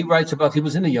 He writes about, he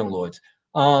was in the Young Lords.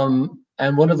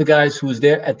 And one of the guys who was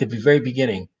there at the very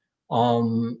beginning.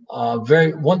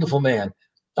 Very wonderful man.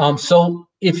 So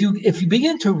if you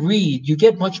begin to read, you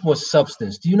get much more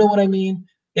substance. Do you know what I mean?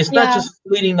 It's not just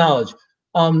fleeting knowledge.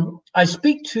 I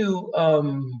speak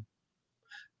to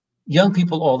young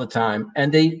people all the time,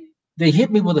 and they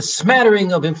hit me with a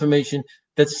smattering of information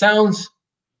that sounds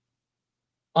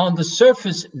on the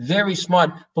surface very smart,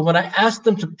 but when I ask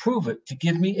them to prove it, to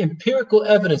give me empirical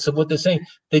evidence of what they're saying,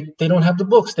 they don't have the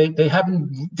books. They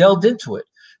haven't delved into it.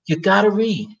 You got to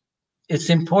read. It's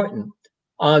important.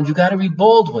 You got to read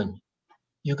Baldwin.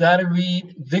 You got to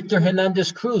read Victor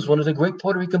Hernandez Cruz, one of the great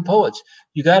Puerto Rican poets.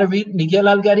 You got to read Miguel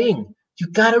Algarín. You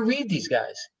got to read these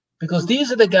guys, because these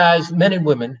are the guys, men and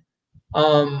women,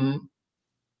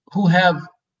 who have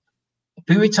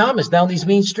Pee Wee Thomas down these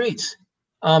mean streets.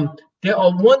 There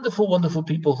are wonderful, wonderful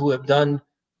people who have done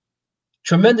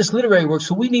tremendous literary work,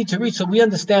 so we need to read so we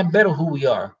understand better who we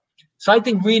are. So I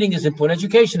think reading is important.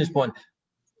 Education is important.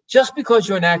 Just because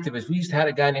you're an activist, we used to have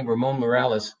a guy named Ramon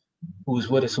Morales who was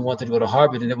with us, who wanted to go to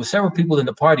Harvard, and there were several people in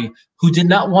the party who did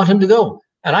not want him to go.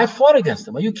 And I fought against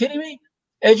them. Are you kidding me?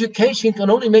 Education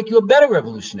can only make you a better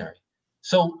revolutionary.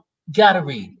 So gotta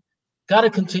read,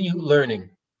 gotta continue learning.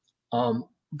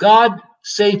 God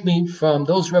saved me from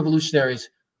those revolutionaries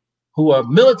who are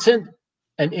militant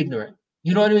and ignorant.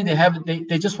 You know what I mean?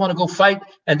 They just want to go fight,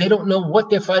 and they don't know what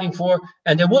they're fighting for.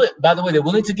 And they're willing, by the way, they're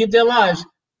willing to give their lives.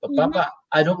 But Papa,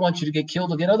 I don't want you to get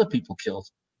killed or get other people killed.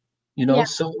 You know,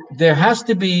 so there has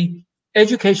to be,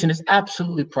 education is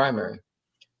absolutely primary.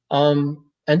 And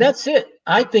that's it.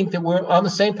 I think that we're on the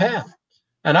same path,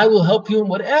 and I will help you in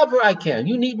whatever I can.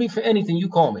 You need me for anything, you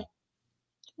call me.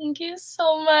 Thank you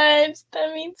so much.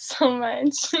 That means so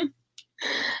much.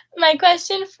 My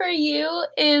question for you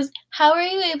is, how are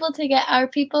you able to get our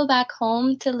people back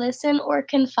home to listen or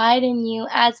confide in you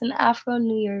as an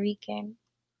Afro-New Yorican?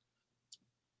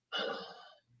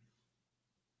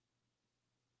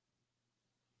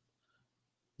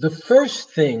 The first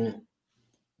thing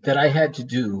that I had to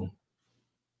do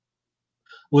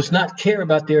was not care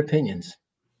about their opinions.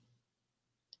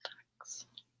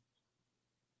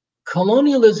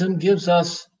 Colonialism gives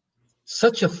us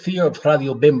such a fear of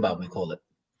Radio Bimba, we call it,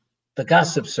 the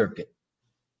gossip circuit.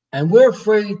 And we're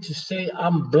afraid to say,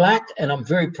 I'm Black and I'm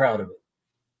very proud of it.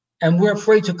 And we're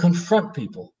afraid to confront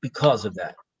people because of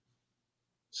that.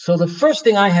 So the first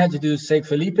thing I had to do is say,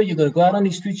 Felipe, you're going to go out on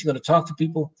these streets, you're going to talk to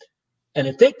people. And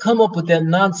if they come up with that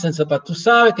nonsense about tú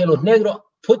sabes que los negros,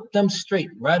 put them straight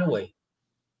right away.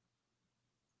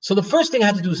 So the first thing I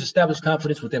had to do is establish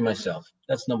confidence within myself.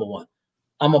 That's number one.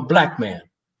 I'm a Black man.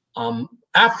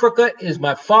 Africa is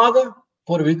my father,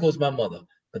 Puerto Rico is my mother.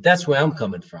 But that's where I'm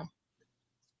coming from.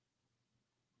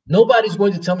 Nobody's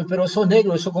going to tell me, pero eso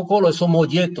negro, eso cocolo, eso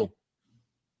molleto.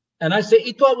 And I say,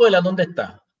 ¿y tu abuela dónde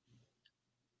está?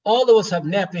 All of us have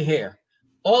nappy hair.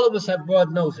 All of us have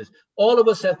broad noses. All of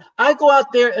us have, I go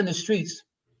out there in the streets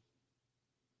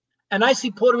and I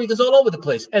see Puerto Ricans all over the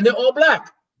place, and they're all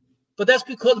Black. But that's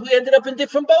because we ended up in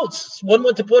different boats. One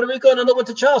went to Puerto Rico and another went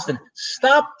to Charleston.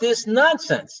 Stop this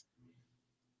nonsense.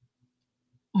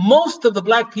 Most of the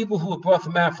Black people who were brought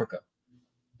from Africa,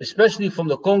 especially from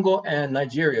the Congo and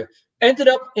Nigeria, ended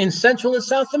up in Central and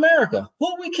South America. Who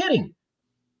are we kidding?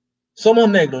 Somos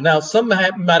negro. Now, some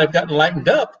might have gotten lightened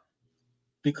up,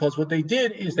 because what they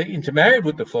did is they intermarried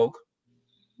with the folk,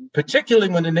 particularly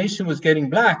when the nation was getting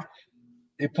Black.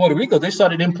 In Puerto Rico, they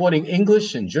started importing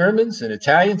English and Germans and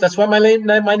Italians. That's why my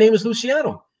name is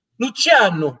Luciano.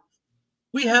 Luciano.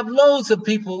 We have loads of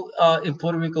people in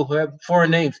Puerto Rico who have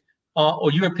foreign names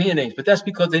or European names, but that's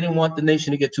because they didn't want the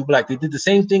nation to get too Black. They did the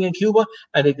same thing in Cuba,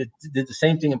 and they did the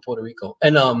same thing in Puerto Rico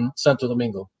and Santo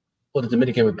Domingo, or the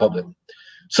Dominican Republic.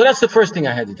 So that's the first thing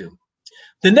I had to do.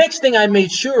 The next thing I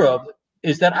made sure of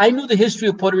is that I knew the history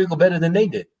of Puerto Rico better than they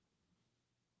did.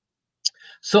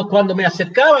 So cuando me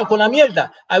acercaban con la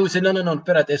mierda, I would say, no,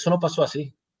 espérate, eso no pasó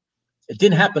así. It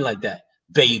didn't happen like that,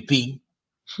 baby.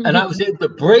 And I was able to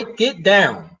break it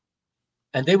down.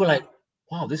 And they were like,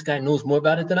 wow, this guy knows more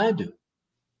about it than I do.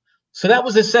 So that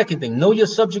was the second thing. Know your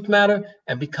subject matter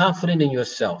and be confident in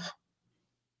yourself.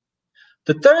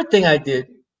 The third thing I did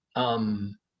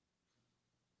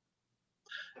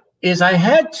is I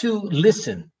had to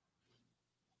listen,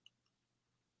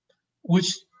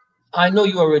 which I know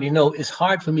you already know is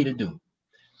hard for me to do.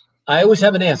 I always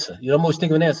have an answer. You almost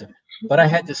think of an answer. But I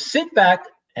had to sit back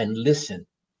and listen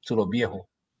to lo viejo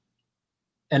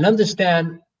and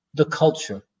understand the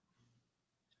culture.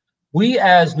 We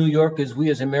as New Yorkers, we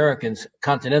as Americans,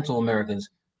 continental Americans,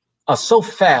 are so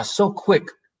fast, so quick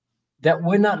that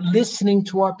we're not listening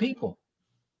to our people.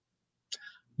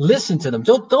 Listen to them.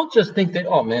 Don't just think that,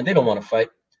 oh man, they don't want to fight.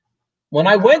 When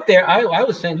I went there, I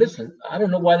was saying, listen, I don't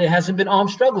know why there hasn't been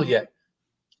armed struggle yet.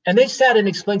 And they sat and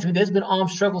explained to me there's been armed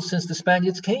struggle since the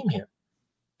Spaniards came here.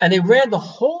 And they ran the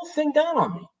whole thing down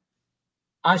on me.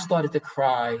 I started to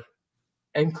cry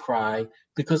and cry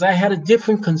because I had a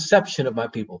different conception of my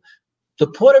people. The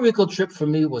Puerto Rico trip for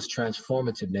me was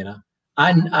transformative, Nena.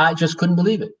 I just couldn't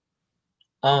believe it.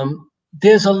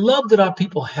 There's a love that our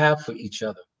people have for each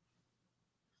other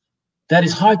that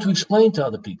is hard to explain to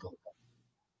other people.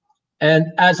 And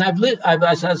as I've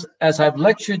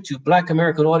lectured to Black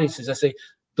American audiences, I say,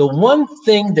 the one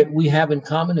thing that we have in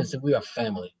common is that we are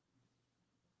family.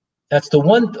 That's the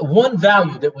one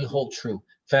value that we hold true,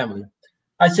 family.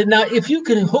 I said, now, if you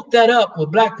can hook that up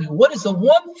with Black people, what is the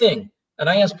one thing, and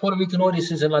I ask Puerto Rican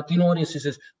audiences and Latino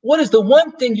audiences, what is the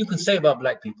one thing you can say about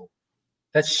Black people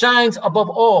that shines above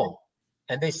all?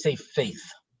 And they say faith.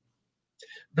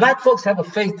 Black folks have a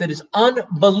faith that is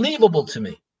unbelievable to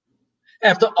me.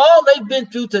 After all they've been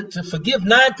through to forgive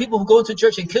 9 people who go into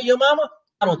church and kill your mama,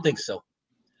 I don't think so.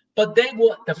 But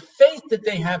the faith that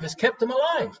they have has kept them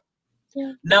alive.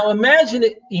 Yeah. Now imagine,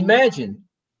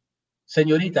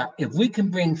 señorita, if we can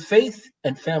bring faith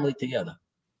and family together.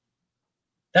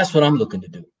 That's what I'm looking to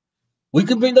do. We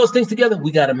can bring those things together.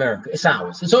 We got America. It's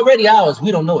ours. It's already ours.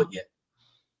 We don't know it yet.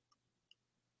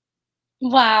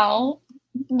 Wow.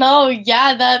 No,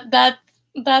 yeah,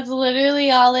 that's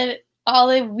literally all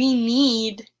we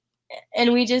need.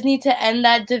 And we just need to end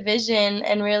that division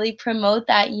and really promote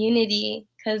that unity,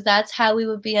 because that's how we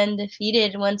would be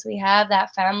undefeated once we have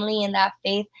that family and that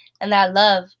faith and that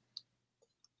love.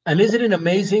 And isn't it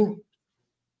amazing?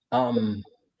 Isn't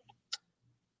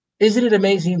it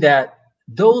amazing that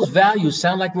those values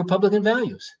sound like Republican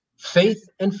values, faith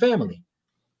and family,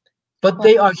 but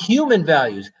they are human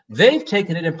values. They've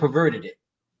taken it and perverted it.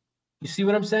 You see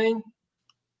what I'm saying?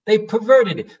 They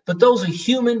perverted it, but those are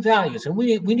human values, and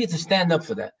we need to stand up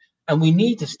for that, and we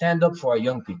need to stand up for our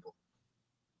young people.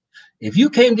 If you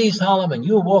came to East Harlem and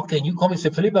you walked in, you called me and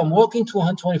said, Felipe, I'm walking to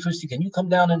 121st Street. Can you come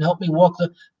down and help me walk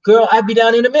the girl? I'd be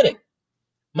down in a minute.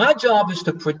 My job is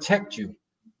to protect you.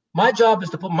 My job is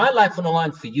to put my life on the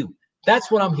line for you. That's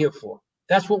what I'm here for.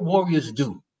 That's what warriors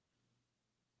do.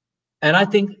 And I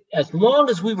think as long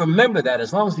as we remember that,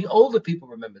 as long as the older people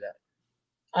remember that,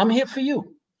 I'm here for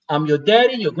you. I'm your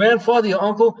daddy, your grandfather, your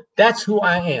uncle. That's who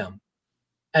I am.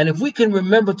 And if we can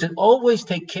remember to always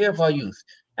take care of our youth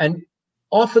and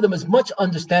offer them as much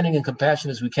understanding and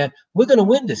compassion as we can, we're going to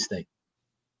win this thing.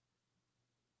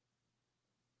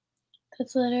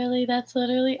 That's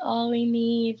literally all we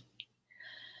need.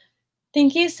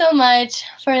 Thank you so much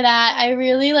for that. I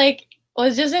really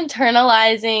was just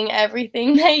internalizing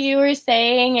everything that you were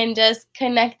saying and just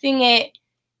connecting it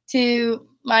to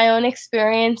my own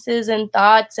experiences and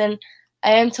thoughts. And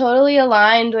I am totally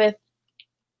aligned with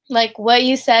what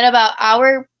you said about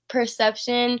our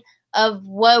perception of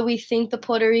what we think the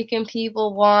Puerto Rican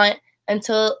people want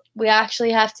until we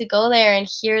actually have to go there and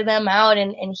hear them out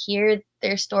and hear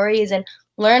their stories and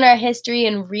learn our history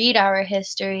and read our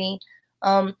history.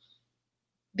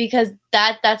 Because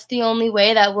that's the only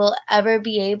way that we'll ever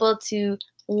be able to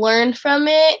learn from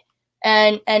it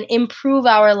and improve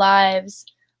our lives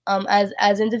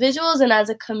as individuals and as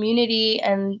a community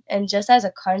and just as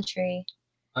a country.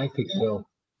 I think so.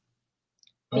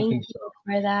 Thank you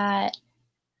for that.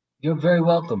 You're very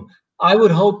welcome. I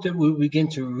would hope that we begin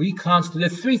to reconstitute. There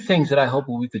are 3 things that I hope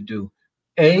we could do.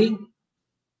 A,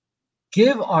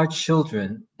 give our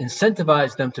children,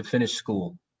 incentivize them to finish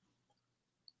school.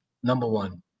 Number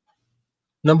 1.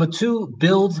 Number 2,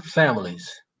 build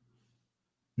families.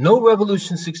 No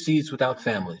revolution succeeds without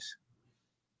families.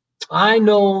 I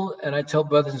know, and I tell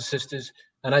brothers and sisters,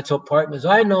 and I tell partners,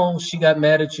 I know she got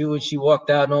mad at you and she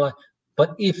walked out and all that.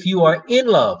 But if you are in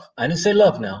love, I didn't say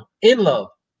love now, in love,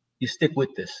 you stick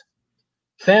with this.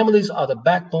 Families are the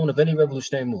backbone of any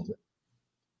revolutionary movement.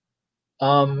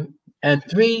 And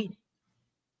 3,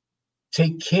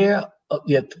 take care of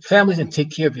your families and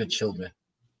take care of your children.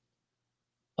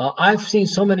 I've seen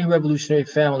so many revolutionary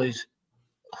families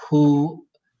who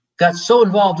got so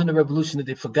involved in the revolution that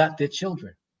they forgot their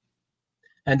children,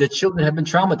 and their children have been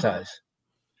traumatized.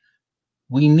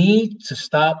 We need to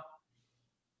stop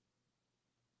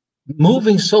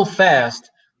moving so fast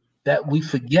that we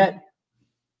forget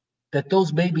that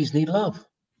those babies need love,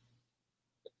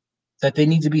 that they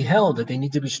need to be held, that they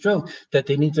need to be stroked, that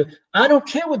they need to, I don't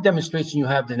care what demonstration you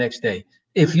have the next day.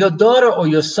 If your daughter or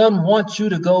your son wants you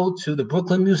to go to the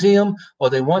Brooklyn Museum, or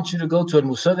they want you to go to a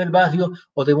Museo del Barrio,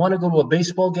 or they want to go to a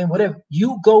baseball game, whatever,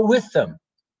 you go with them.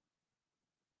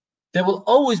 There will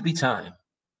always be time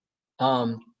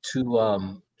to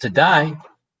die.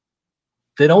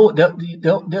 There's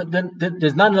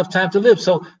not enough time to live.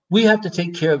 So we have to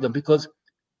take care of them, because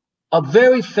a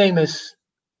very famous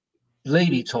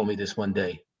lady told me this one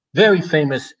day, very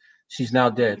famous, she's now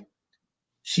dead.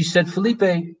 She said,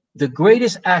 Felipe, the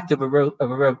greatest act of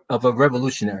a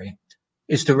revolutionary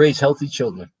is to raise healthy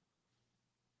children.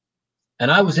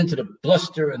 And I was into the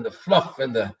bluster and the fluff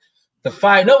and the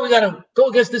fire. No, we got to go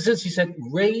against this. And she said,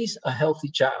 raise a healthy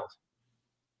child,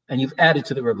 and you've added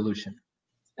to the revolution.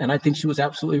 And I think she was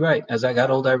absolutely right. As I got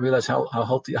older, I realized how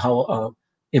healthy, how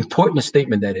important a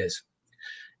statement that is.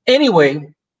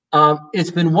 Anyway,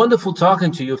 it's been wonderful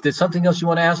talking to you. If there's something else you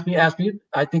want to ask me, ask me.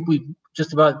 I think we've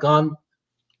just about gone.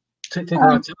 I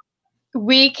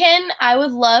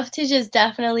would love to just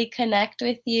definitely connect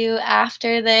with you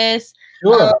after this.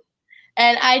 Sure.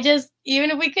 And I just,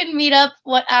 even if we could meet up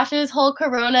after this whole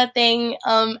Corona thing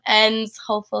ends,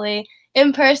 hopefully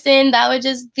in person, that would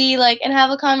just be like, and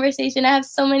have a conversation. I have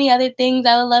so many other things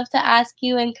I would love to ask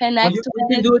you and connect with.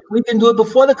 We can do it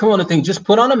before the Corona thing. Just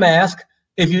put on a mask.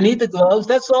 If you need the gloves,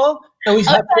 that's all. And we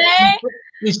sit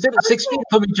 6 feet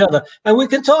from each other, and we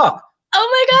can talk. Oh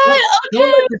my God! Don't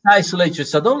let this isolate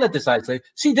yourself. Don't let this isolate.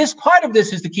 See, this part of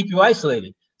this is to keep you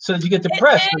isolated, so that you get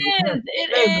depressed.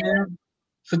 It is. Man,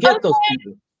 forget those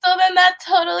people. So then that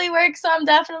totally works. So I'm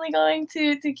definitely going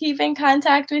to keep in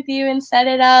contact with you and set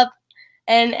it up,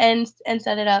 and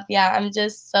set it up. Yeah, I'm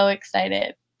just so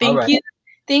excited. Thank you.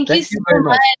 Thank you so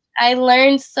much. I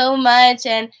learned so much,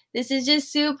 and this is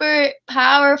just super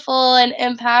powerful and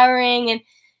empowering, and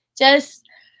just,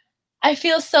 I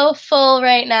feel so full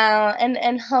right now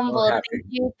and humbled.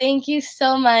 Thank you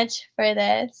so much for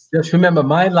this. Just remember,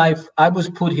 my life, I was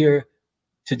put here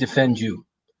to defend you.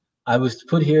 I was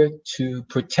put here to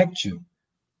protect you.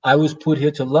 I was put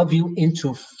here to love you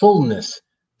into fullness.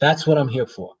 That's what I'm here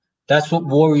for. That's what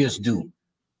warriors do.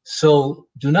 So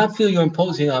do not feel you're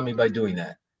imposing on me by doing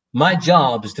that. My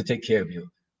job is to take care of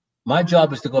you. My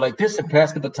job is to go like this and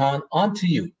pass the baton on to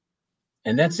you.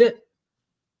 And that's it.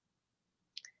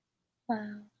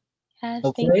 Wow. Yes,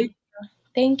 okay.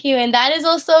 Thank you. And that is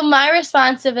also my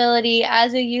responsibility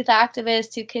as a youth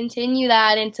activist, to continue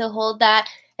that and to hold that.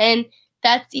 And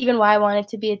that's even why I wanted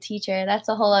to be a teacher. That's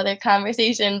a whole other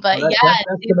conversation. But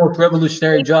that's the most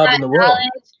revolutionary job in the world.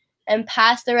 And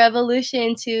pass the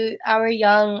revolution to our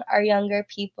younger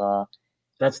people.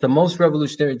 That's the most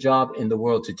revolutionary job in the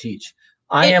world, to teach.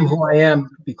 I am who I am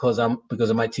because of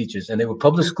my teachers, and they were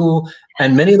public school,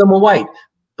 and many of them were white,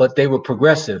 but they were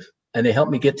progressive, and they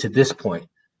helped me get to this point.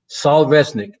 Saul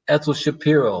Resnick, Ethel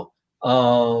Shapiro,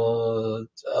 who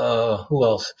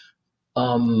else?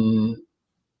 Well,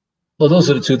 those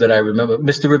are the two that I remember.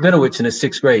 Mr. Rabinowitz in the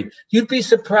 6th grade. You'd be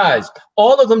surprised.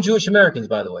 All of them Jewish Americans,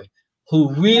 by the way,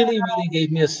 who really, really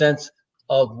gave me a sense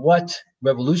of what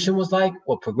revolution was like,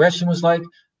 what progression was like,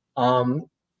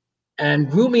 and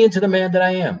grew me into the man that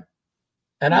I am.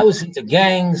 And I was into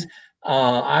gangs.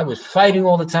 I was fighting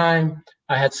all the time.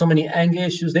 I had so many anger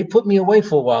issues. They put me away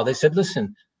for a while. They said,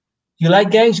 listen, you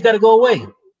like gangs, you got to go away.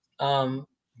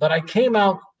 But I came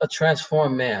out a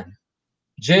transformed man.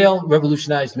 Jail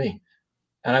revolutionized me.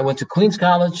 And I went to Queens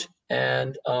College.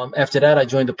 And after that, I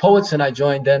joined the Poets. And I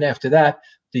joined then after that,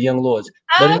 the Young Lords.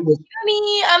 But it was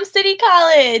I'm City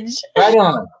College. Right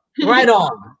on. Right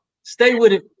on. Stay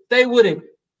with it. Stay with it.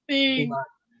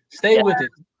 Stay with it.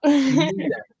 You need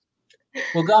that.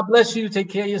 Well, God bless you. Take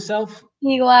care of yourself.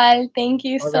 Igual. Thank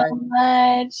you so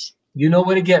much. You know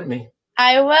where to get me.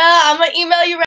 I will. I'm going to email you right